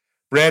is,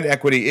 brand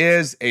equity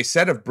is a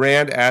set of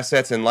brand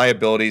assets and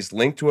liabilities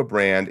linked to a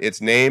brand,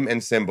 its name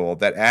and symbol,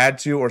 that add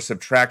to or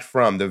subtract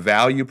from the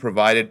value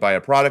provided by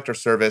a product or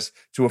service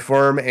to a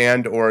firm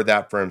and or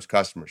that firm's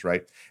customers,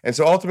 right? And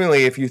so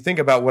ultimately, if you think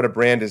about what a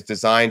brand is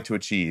designed to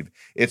achieve,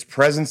 it's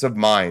presence of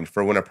mind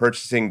for when a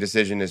purchasing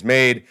decision is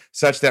made,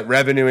 such that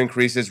revenue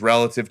increases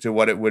relative to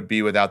what it would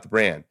be without the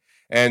brand.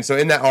 And so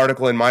in that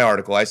article, in my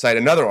article, I cite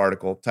another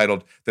article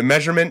titled "The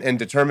Measurement and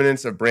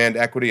Determinants of Brand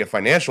Equity, a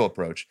Financial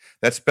Approach,"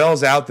 that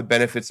spells out the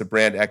benefits of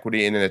brand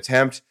equity in an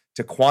attempt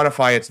to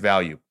quantify its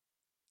value.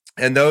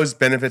 And those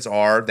benefits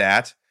are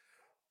that,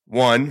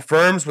 1,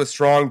 firms with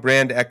strong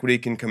brand equity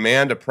can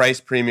command a price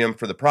premium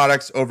for the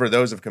products over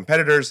those of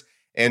competitors.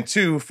 And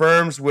 2,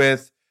 firms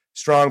with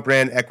strong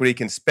brand equity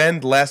can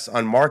spend less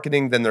on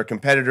marketing than their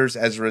competitors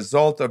as a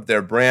result of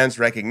their brand's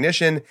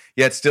recognition,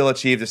 yet still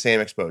achieve the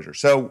same exposure.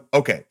 So,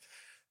 okay.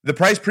 The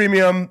price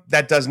premium,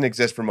 that doesn't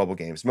exist for mobile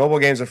games. Mobile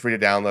games are free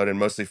to download and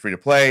mostly free to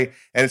play,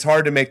 and it's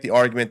hard to make the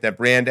argument that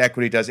brand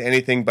equity does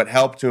anything but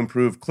help to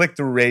improve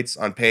click-through rates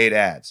on paid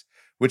ads,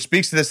 which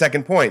speaks to the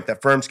second point,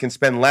 that firms can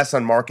spend less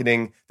on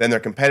marketing than their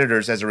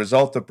competitors as a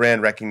result of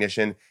brand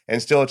recognition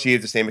and still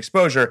achieve the same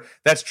exposure.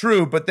 That's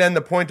true, but then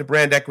the point of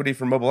brand equity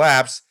for mobile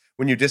apps,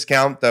 when you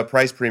discount the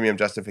price premium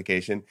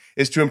justification,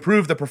 is to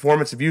improve the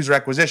performance of user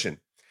acquisition.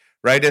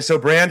 Right. And so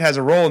brand has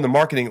a role in the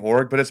marketing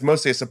org, but it's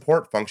mostly a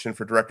support function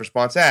for direct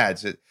response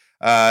ads.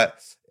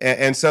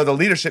 And so the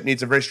leadership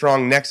needs a very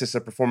strong nexus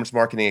of performance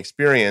marketing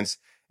experience.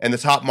 And the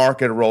top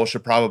marketer role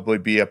should probably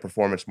be a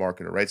performance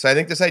marketer. Right. So I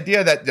think this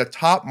idea that the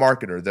top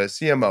marketer, the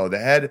CMO, the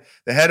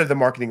head of the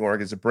marketing org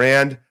is a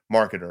brand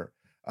marketer,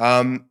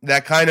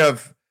 that kind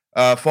of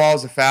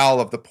falls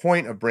afoul of the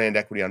point of brand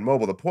equity on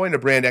mobile. The point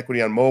of brand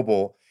equity on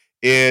mobile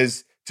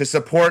is to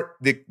support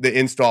the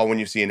install when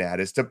you see an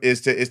ad, is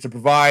to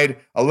provide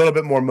a little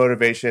bit more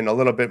motivation, a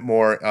little bit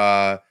more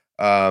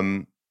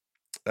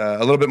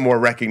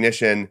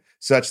recognition,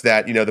 such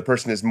that the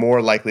person is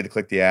more likely to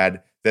click the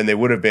ad than they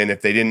would have been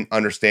if they didn't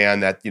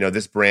understand that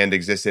this brand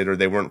existed or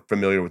they weren't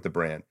familiar with the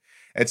brand.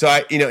 And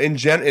so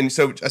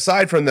so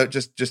aside from the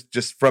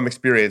just from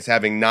experience,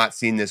 having not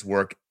seen this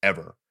work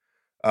ever,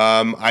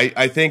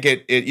 I think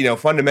it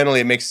fundamentally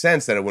it makes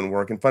sense that it wouldn't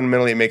work, and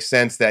fundamentally it makes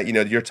sense that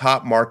your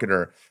top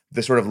marketer,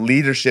 the sort of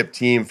leadership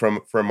team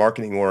for a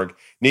marketing org,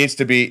 needs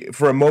to be,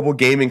 for a mobile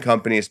gaming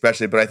company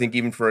especially, but I think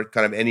even for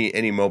kind of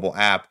any mobile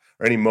app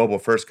or any mobile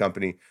first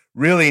company,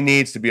 really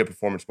needs to be a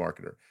performance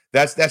marketer.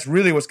 That's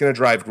really what's going to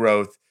drive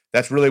growth.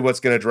 That's really what's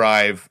going to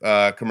drive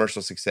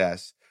commercial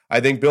success. I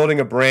think building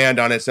a brand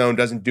on its own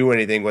doesn't do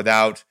anything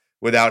without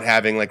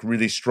having like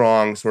really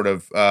strong sort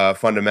of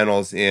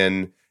fundamentals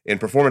in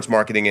performance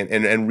marketing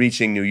and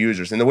reaching new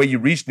users. And the way you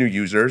reach new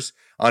users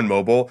on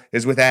mobile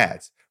is with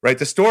ads. Right,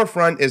 the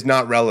storefront is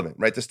not relevant.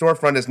 Right, the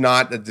storefront is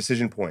not a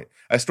decision point.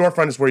 A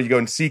storefront is where you go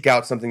and seek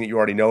out something that you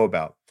already know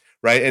about.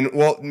 Right, and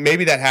well,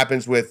 maybe that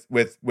happens with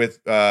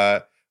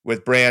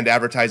brand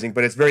advertising,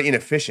 but it's very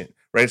inefficient.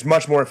 Right, it's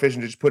much more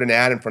efficient to just put an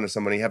ad in front of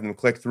somebody, have them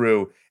click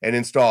through and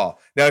install.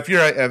 Now, if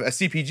you're a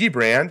CPG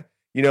brand,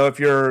 if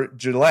you're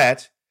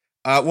Gillette,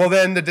 well,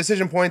 then the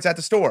decision point's at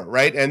the store,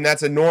 right? And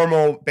that's a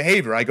normal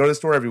behavior. I go to the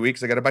store every week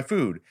because I got to buy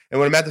food. And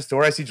when I'm at the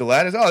store, I see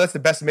Gillette. That's the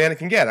best man I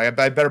can get.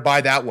 I better buy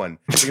that one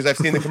because I've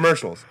seen the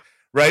commercials,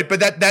 right?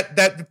 But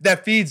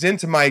that feeds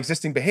into my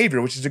existing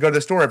behavior, which is to go to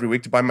the store every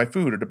week to buy my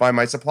food or to buy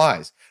my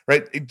supplies,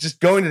 right? Just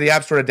going to the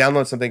app store to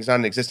download something is not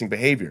an existing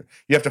behavior.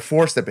 You have to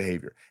force that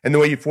behavior, and the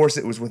way you force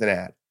it was with an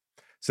ad.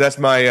 So that's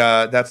my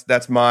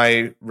that's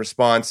my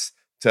response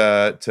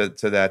to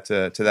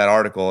that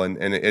article, and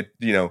it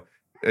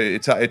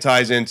It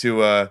ties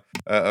into a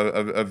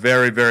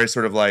very, very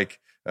sort of like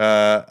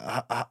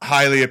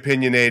highly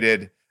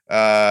opinionated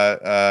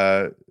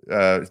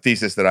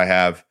thesis that I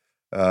have,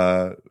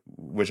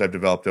 which I've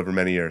developed over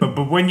many years.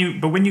 But when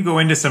you go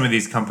into some of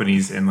these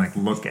companies and like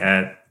look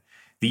at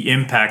the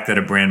impact that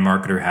a brand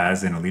marketer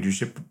has in a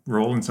leadership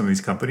role in some of these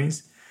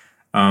companies,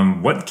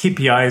 what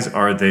KPIs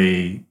are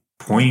they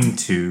pointing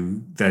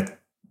to that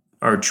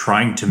are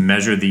trying to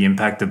measure the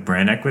impact of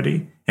brand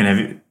equity?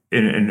 And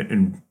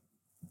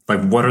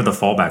like, what are the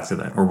fallbacks to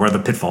that, or what are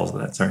the pitfalls of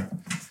that? Sorry.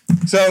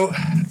 So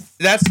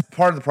that's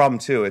part of the problem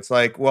too. It's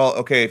like, well,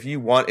 okay, if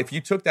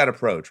you took that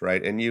approach,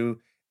 right, and the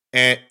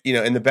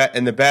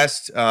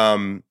best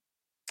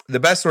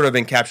sort of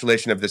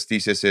encapsulation of this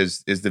thesis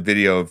is the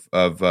video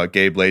of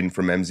Gabe Layden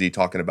from MZ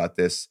talking about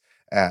this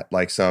at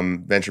like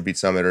some VentureBeat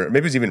Summit, or maybe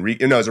it was even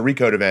it was a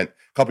Recode event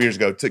a couple years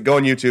ago. To go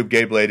on YouTube,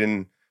 Gabe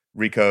Layden,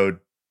 Recode.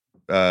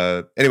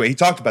 Anyway, he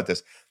talked about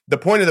this. The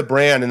point of the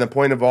brand and the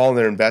point of all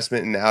their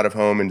investment in out of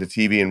home into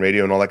TV and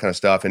radio and all that kind of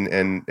stuff, and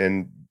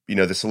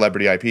the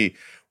celebrity IP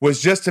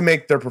was just to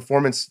make their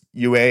performance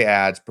UA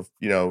ads,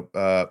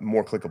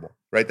 more clickable.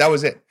 Right, that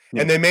was it.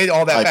 And they made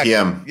all that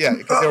IPM.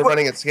 because they were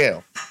running at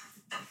scale.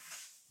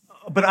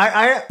 But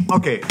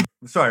okay,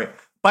 sorry.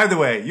 By the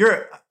way,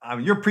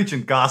 you're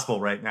preaching gospel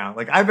right now.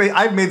 Like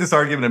I've made this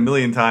argument a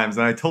million times,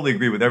 and I totally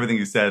agree with everything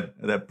you said.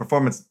 That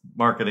performance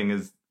marketing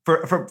is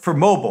for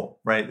mobile,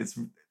 right?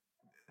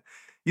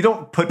 You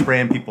don't put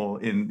brand people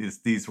in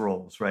these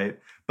roles, right?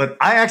 But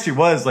I actually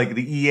was like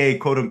the EA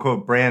quote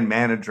unquote brand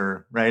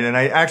manager, right? And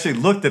I actually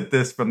looked at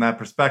this from that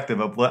perspective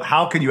of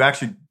how can you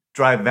actually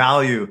drive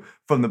value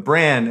from the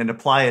brand and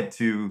apply it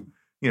to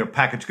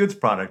packaged goods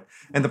product.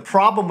 And the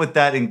problem with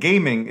that in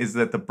gaming is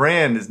that the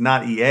brand is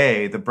not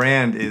EA, the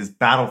brand is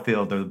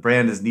Battlefield, or the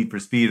brand is Need for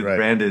Speed, or the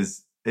brand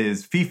is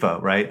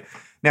FIFA, right?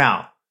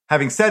 Now,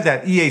 having said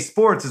that, EA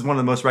Sports is one of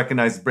the most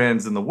recognized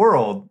brands in the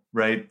world,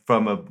 right?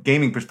 From a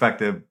gaming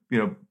perspective,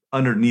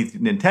 underneath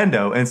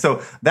Nintendo. And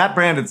so that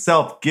brand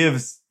itself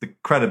gives the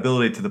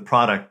credibility to the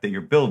product that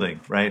you're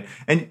building, right?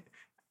 And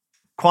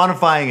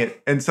quantifying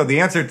it. And so the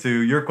answer to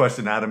your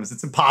question, Adam, is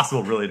it's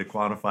impossible really to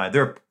quantify.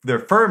 There are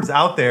firms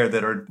out there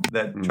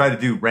that try to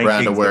do rankings,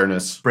 brand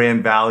awareness,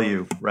 brand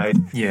value, right?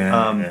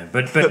 Yeah.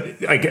 But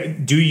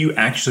do you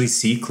actually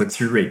see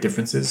click-through rate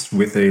differences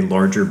with a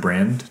larger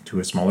brand to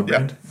a smaller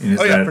brand?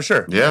 Yeah. For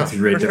sure. Yeah,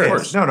 click-through rate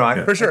difference? No,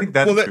 for sure. I think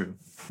that's true.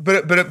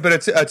 But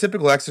it's a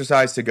typical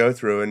exercise to go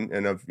through,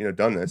 and I've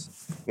done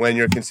this when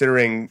you're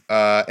considering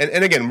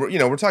and again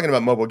we're talking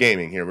about mobile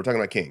gaming here. We're talking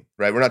about King,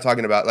 right? We're not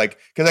talking about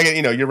because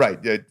you're right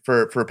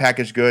for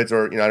packaged goods,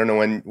 or I don't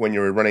know when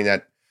you were running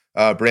that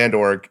brand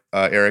org,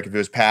 Eric, if it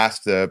was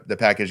past the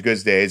packaged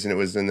goods days and it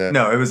was in the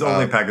it was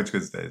only packaged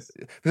goods days.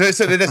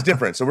 So that's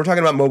different. So we're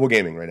talking about mobile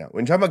gaming right now.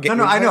 When you're talking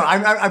about I know.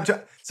 I'm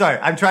sorry.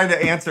 I'm trying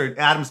to answer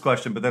Adam's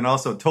question, but then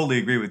also totally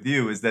agree with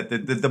you is that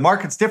the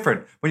market's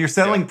different. When you're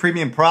selling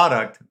premium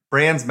product,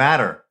 brands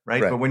matter,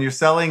 right? But when you're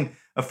selling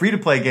a free to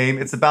play game,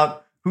 it's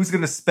about who's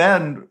going to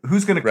spend,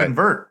 who's going to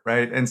convert,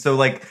 right? And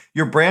so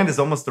your brand is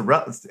almost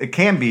it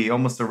can be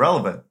almost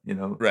irrelevant,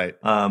 Right.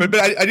 But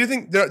I do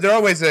think there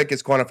are ways that it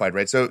gets quantified,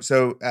 right?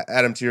 So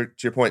Adam, to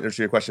your point or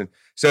to your question.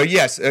 So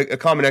yes, a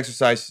common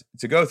exercise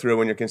to go through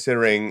when you're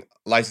considering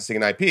licensing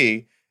an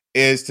IP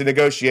is to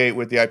negotiate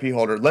with the IP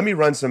holder. Let me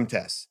run some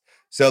tests.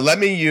 So let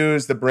me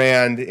use the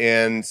brand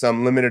in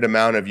some limited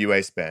amount of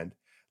UA spend.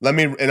 I'm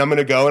going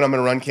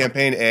to run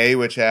campaign A,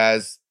 which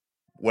has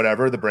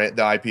whatever the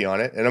IP on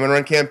it, and I'm going to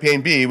run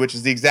campaign B, which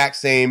is the exact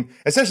same,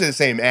 essentially the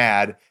same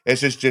ad. It's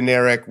just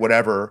generic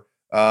whatever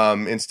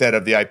instead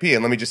of the IP,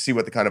 and let me just see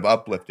what the kind of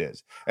uplift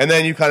is. And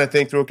then you kind of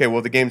think through, okay,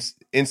 well, the game's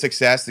in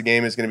success. The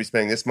game is going to be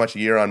spending this much a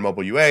year on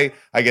mobile UA.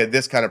 I get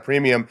this kind of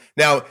premium.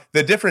 Now,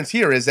 the difference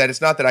here is that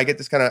it's not that I get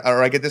this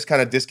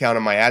kind of discount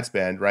on my ad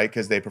spend, right?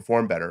 Because they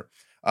perform better,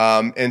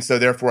 and so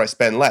therefore I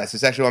spend less.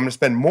 It's actually I'm going to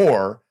spend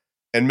more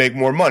and make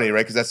more money,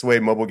 right? Because that's the way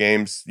mobile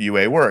games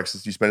UA works.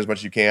 Is you spend as much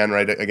as you can,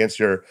 right, against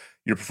your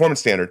performance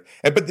standard.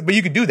 But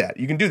you can do that.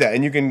 You can do that,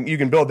 and you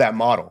can build that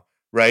model,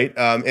 right?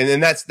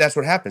 And that's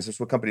what happens. That's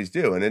what companies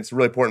do, and it's a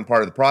really important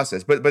part of the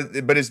process. But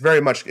it's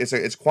very much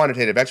it's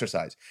quantitative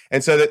exercise.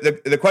 And so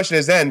the question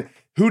is then,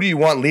 who do you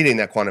want leading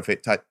that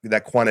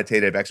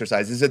quantitative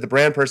exercise? Is it the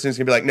brand person who's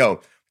going to be like,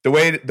 no,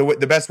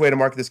 the best way to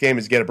market this game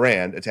is get a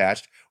brand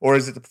attached, or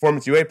is it the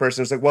performance UA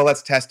person who's like, well,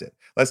 let's test it,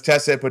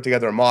 put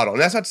together a model?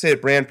 And that's not to say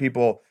that brand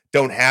people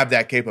don't have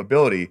that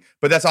capability,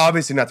 but that's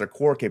obviously not their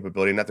core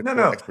capability, not their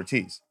core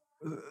expertise.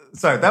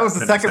 Sorry, that was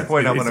the second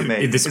point I want to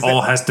make. This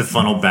all has to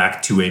funnel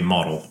back to a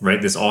model,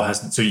 right? This all has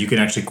to, so you can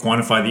actually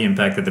quantify the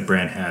impact that the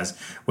brand has,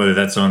 whether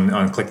that's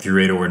on click-through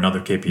rate or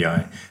another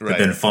KPI, that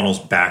then funnels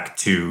back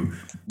to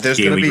there's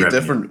going to be revenue,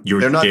 different.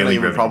 They're not going to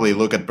even probably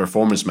look at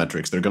performance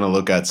metrics. They're going to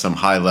look at some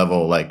high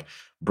level like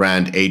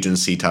brand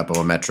agency type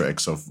of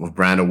metrics of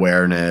brand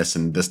awareness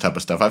and this type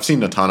of stuff. I've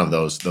seen a ton of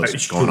those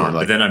going on.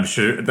 But then I'm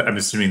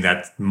assuming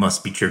that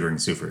must be triggering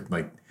Super,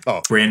 like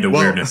brand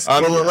awareness.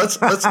 Let's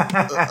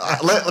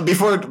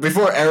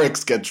before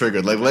Eric's get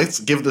triggered,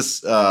 let's give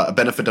this a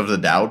benefit of the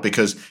doubt,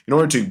 because in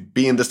order to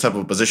be in this type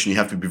of position, you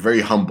have to be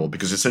very humble,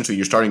 because essentially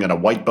you're starting at a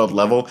white belt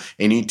level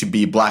and you need to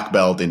be black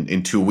belt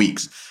in 2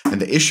 weeks. And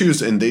the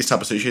issues in these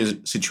type of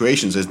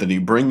situations is that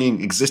you bring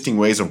in existing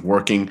ways of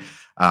working,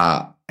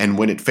 and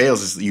when it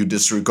fails, is you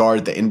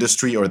disregard the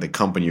industry or the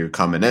company you're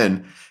coming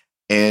in,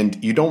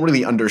 and you don't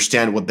really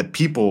understand what the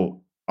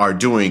people are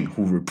doing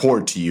who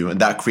report to you,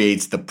 and that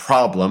creates the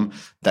problem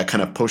that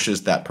kind of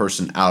pushes that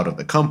person out of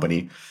the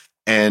company.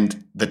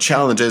 And the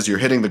challenge is you're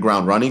hitting the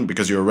ground running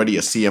because you're already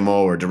a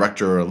CMO or a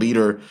director or a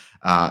leader,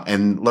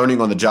 and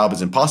learning on the job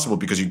is impossible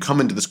because you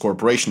come into this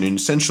corporation and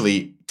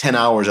essentially 10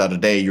 hours out of the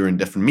day you're in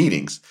different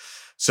meetings.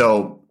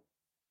 So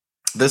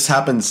this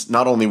happens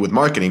not only with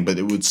marketing, but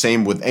it would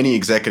same with any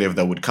executive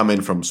that would come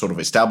in from sort of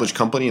established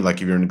company.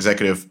 Like if you're an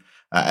executive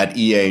at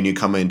EA and you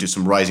come into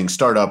some rising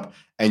startup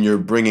and you're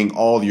bringing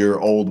all your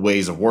old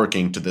ways of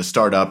working to this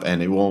startup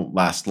and it won't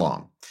last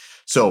long.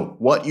 So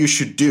what you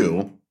should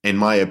do, in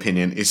my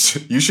opinion,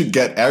 is you should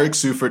get Eric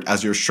Seufert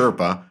as your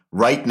Sherpa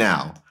right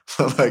now.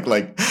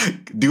 like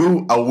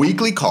do a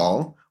weekly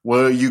call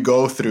where you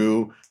go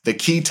through the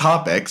key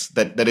topics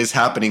that is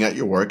happening at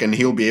your work, and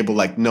he'll be able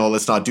no,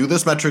 let's not do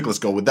this metric, let's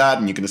go with that,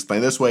 and you can explain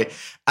this way,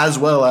 as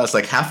well as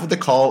half of the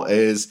call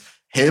is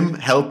him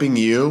helping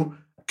you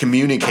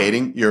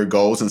communicating your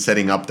goals and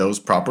setting up those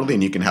properly,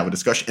 and you can have a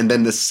discussion. And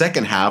then the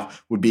second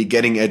half would be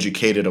getting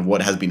educated of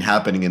what has been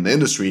happening in the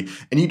industry.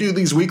 And you do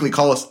these weekly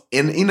calls.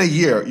 In a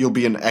year, you'll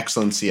be an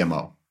excellent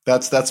CMO.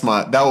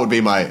 That would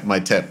be my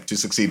tip to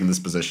succeed in this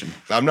position.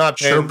 I'm not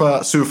paying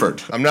Sherpa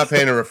Seufert. I'm not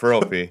paying a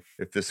referral fee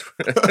if this.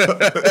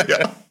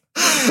 Yeah.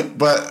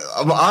 But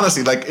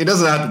honestly, it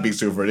doesn't have to be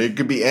Seufert. It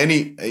could be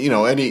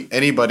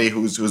anybody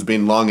who's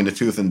been long in the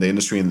tooth in the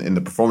industry and in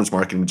the performance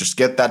marketing. Just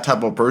get that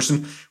type of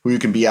person who you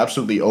can be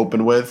absolutely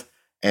open with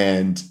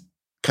and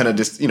kind of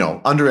just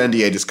under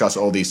NDA discuss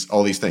all these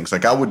things.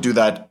 I would do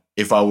that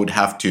if I would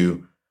have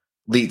to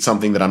lead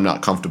something that I'm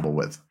not comfortable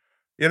with.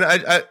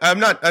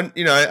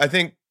 I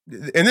think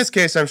in this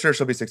case, I'm sure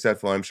she'll be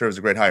successful. I'm sure it was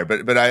a great hire,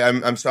 but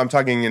I'm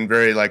talking in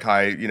very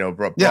high,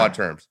 broad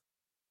terms.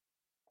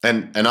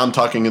 And I'm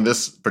talking in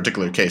this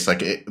particular case,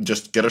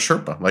 just get a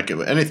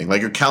Sherpa, anything,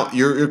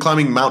 you're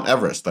climbing Mount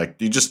Everest,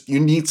 you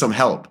need some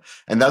help.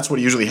 And that's what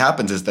usually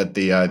happens is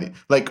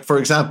that for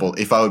example,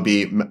 if I would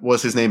be,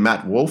 was his name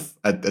Matt Wolf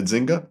at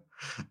Zynga?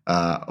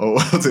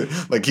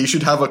 He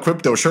should have a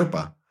crypto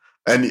Sherpa.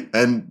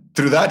 And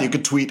through that, you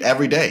could tweet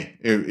every day.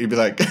 You'd be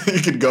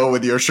you could go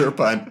with your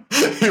Sherpa and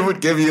he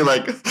would give you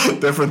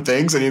different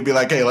things. And you'd be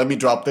hey, let me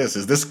drop this.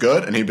 Is this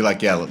good? And he'd be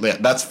yeah,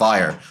 that's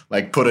fire.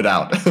 Put it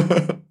out.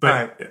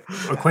 But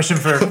a question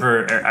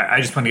for I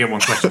just want to get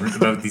one question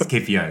about these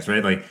KPIs,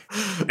 right?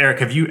 Eric,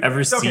 have you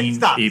ever seen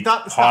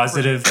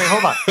positive? Wait,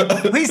 hold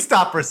on. Please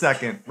stop for a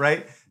second,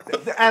 right?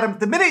 Adam,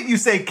 the minute you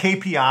say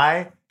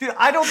KPI, dude,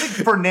 I don't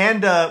think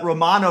Fernanda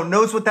Romano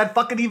knows what that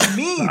fucking even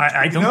means.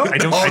 I don't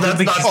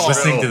think she's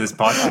listening to this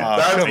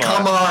podcast.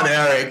 Come on,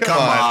 Eric.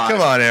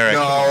 Come on, Eric.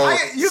 No,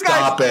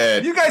 stop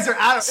it. You guys are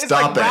out of it's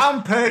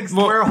round pegs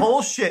square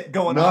hole shit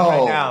going on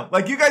right now.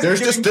 You guys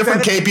there's just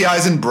different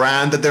KPIs in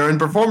brand that they're in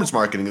performance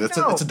marketing. It's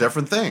a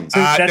different thing. So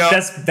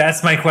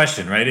that's my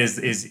question, right?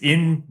 Is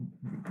in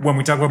when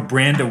we talk about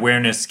brand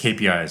awareness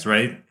KPIs,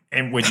 right?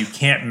 And when you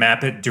can't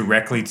map it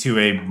directly to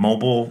a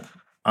mobile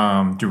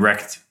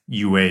direct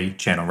UA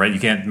channel, right? You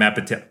can't map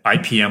it to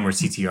IPM or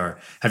CTR.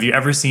 Have you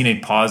ever seen a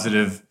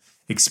positive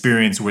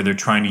experience where they're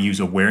trying to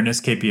use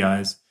awareness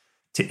KPIs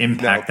to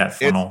impact that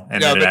funnel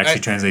and that it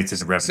actually translates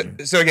into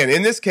revenue? So again,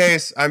 in this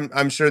case,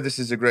 I'm sure this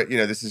is a great,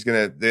 this is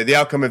going to, the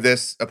outcome of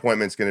this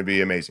appointment is going to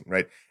be amazing,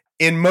 right?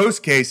 In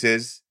most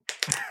cases,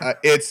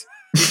 it's,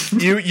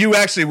 you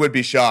actually would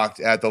be shocked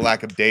at the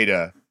lack of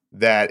data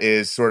that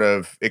is sort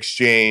of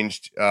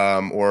exchanged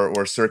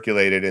or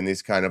circulated in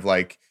these kind of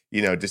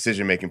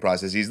decision-making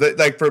processes.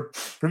 For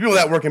people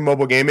that work in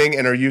mobile gaming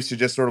and are used to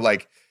just sort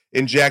of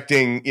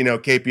injecting,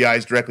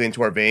 KPIs directly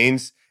into our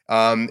veins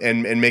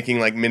and making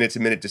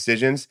minute-to-minute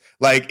decisions,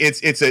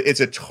 it's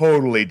a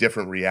totally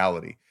different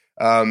reality.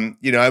 I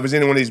was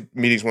in one of these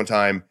meetings one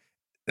time.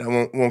 I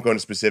won't go into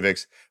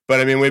specifics,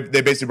 but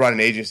they basically brought an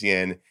agency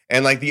in,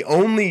 and the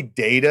only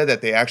data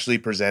that they actually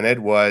presented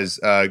was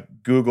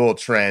Google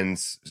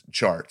Trends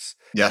charts.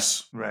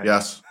 Yes, right.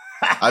 Yes.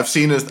 I've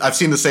seen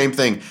the same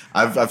thing.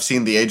 I've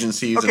seen the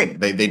agencies and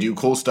they do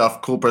cool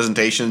stuff, cool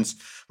presentations.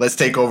 Let's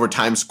take over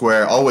Times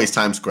Square. Always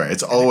Times Square.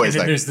 It's always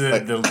there's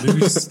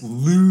the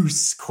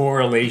loose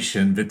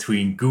correlation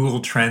between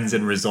Google Trends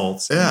and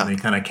results. Yeah. And they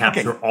kind of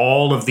capture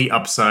all of the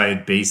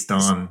upside based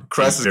on.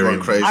 Crest is going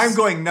crazy. I'm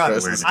going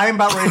nuts. I'm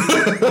about ready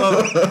to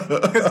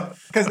close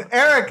because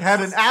Eric had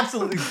an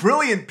absolutely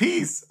brilliant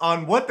piece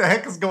on what the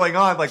heck is going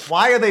on.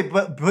 Why are they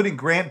putting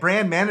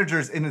brand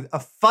managers in a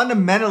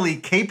fundamentally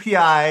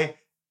KPI,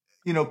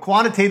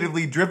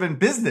 quantitatively driven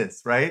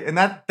business, right? And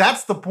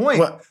that's the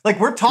point.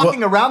 We're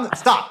talking around.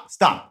 Stop.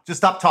 Just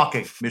stop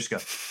talking,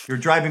 Mishka. You're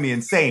driving me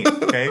insane,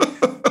 okay?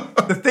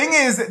 The thing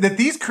is that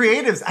these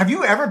creatives, have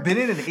you ever been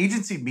in an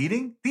agency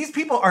meeting? These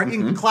people are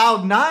in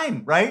cloud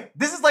nine, right?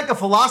 This is like a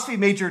philosophy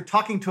major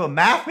talking to a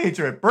math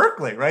major at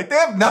Berkeley, right? They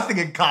have nothing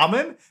in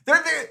common.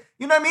 They're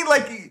you know what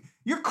I mean?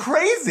 You're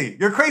crazy.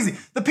 You're crazy.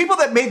 The people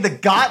that made the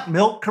Got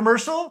Milk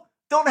commercial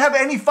don't have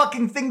any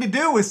fucking thing to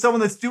do with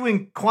someone that's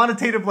doing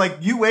quantitative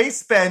UA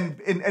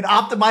spend and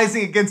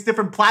optimizing against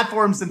different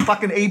platforms and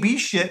fucking A/B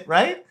shit,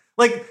 right?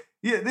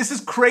 This is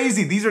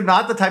crazy. These are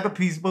not the type of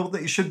people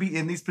that should be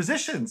in these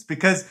positions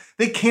because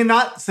they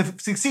cannot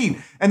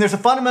succeed. And there's a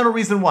fundamental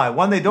reason why.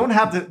 One, they don't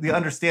have the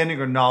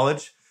understanding or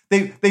knowledge.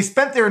 They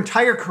spent their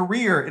entire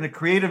career in a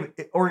creative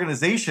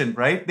organization,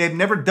 right? They've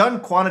never done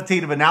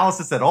quantitative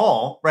analysis at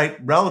all, right?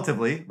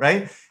 Relatively,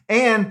 right?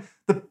 And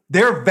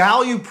their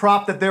value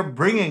prop that they're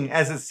bringing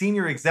as a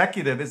senior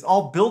executive is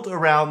all built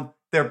around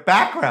their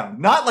background,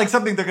 not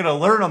something they're going to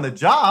learn on the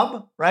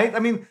job, right?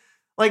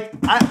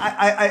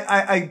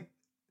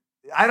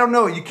 I don't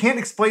know. You can't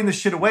explain this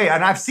shit away.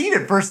 And I've seen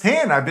it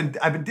firsthand. I've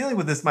been dealing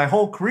with this my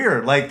whole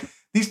career. Like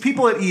these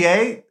people at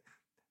EA,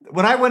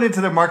 when I went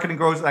into their marketing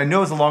growth, I know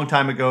it was a long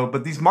time ago,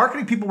 but these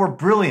marketing people were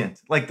brilliant.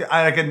 Like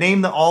I could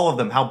name all of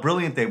them, how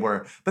brilliant they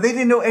were, but they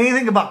didn't know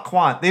anything about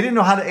quant. They didn't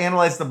know how to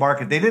analyze the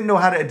market. They didn't know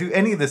how to do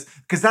any of this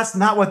because that's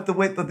not what the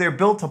way that they're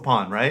built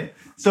upon, right?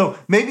 So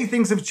maybe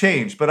things have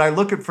changed, but I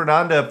look at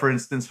Fernanda, for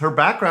instance, her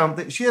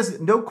background, she has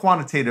no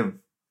quantitative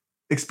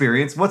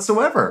experience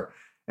whatsoever.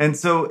 And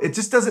so it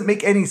just doesn't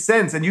make any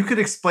sense. And you could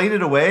explain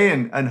it away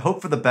and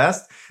hope for the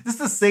best. This is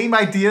the same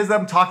ideas that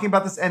I'm talking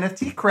about this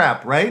NFT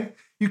crap, right?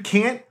 You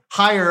can't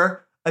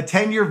hire a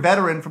 10-year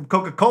veteran from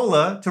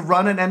Coca-Cola to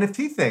run an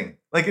NFT thing.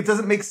 Like, it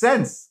doesn't make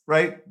sense,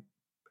 right?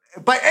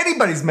 By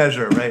anybody's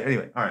measure, right?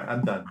 Anyway, all right,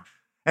 I'm done.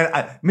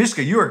 And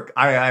Mishka,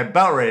 I'm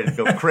about ready to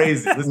go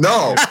crazy.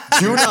 No,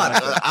 do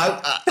not.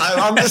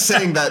 I'm just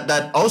saying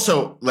that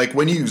also, like,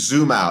 when you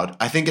zoom out,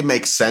 I think it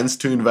makes sense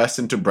to invest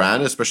into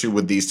brand, especially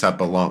with these type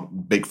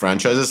of big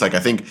franchises. Like, I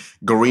think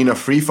Garena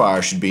Free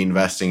Fire should be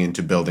investing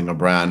into building a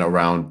brand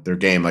around their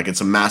game. Like, it's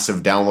a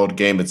massive download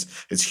game.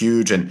 It's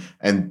huge,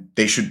 and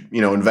they should,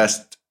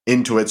 invest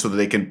into it so that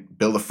they can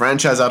build a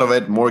franchise out of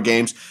it, more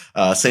games.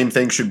 Same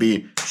thing should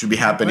be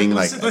happening.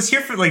 Let's hear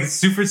from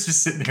Super's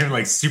just sitting here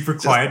like super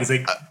quiet. He's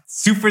like,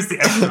 Super's the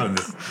expert on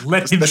this.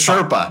 Let him the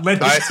talk. Sherpa.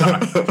 Let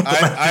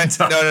him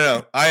talk.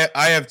 No.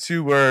 I have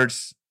 2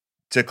 words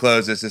to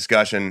close this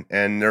discussion,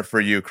 and they're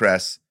for you,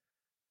 Cress.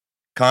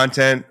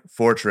 Content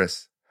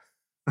Fortress.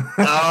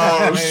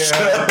 Oh shit!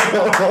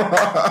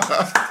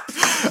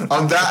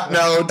 On that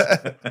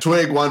note,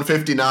 Twig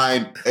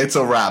 159. It's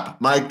a wrap.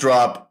 Mic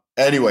drop.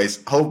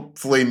 Anyways,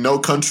 hopefully no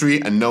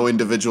country and no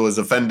individual is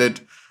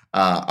offended.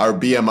 Our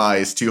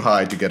BMI is too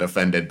high to get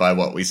offended by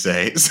what we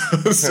say.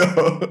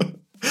 So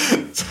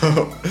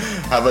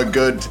have a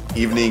good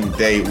evening,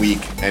 day, week,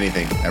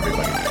 anything,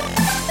 everybody.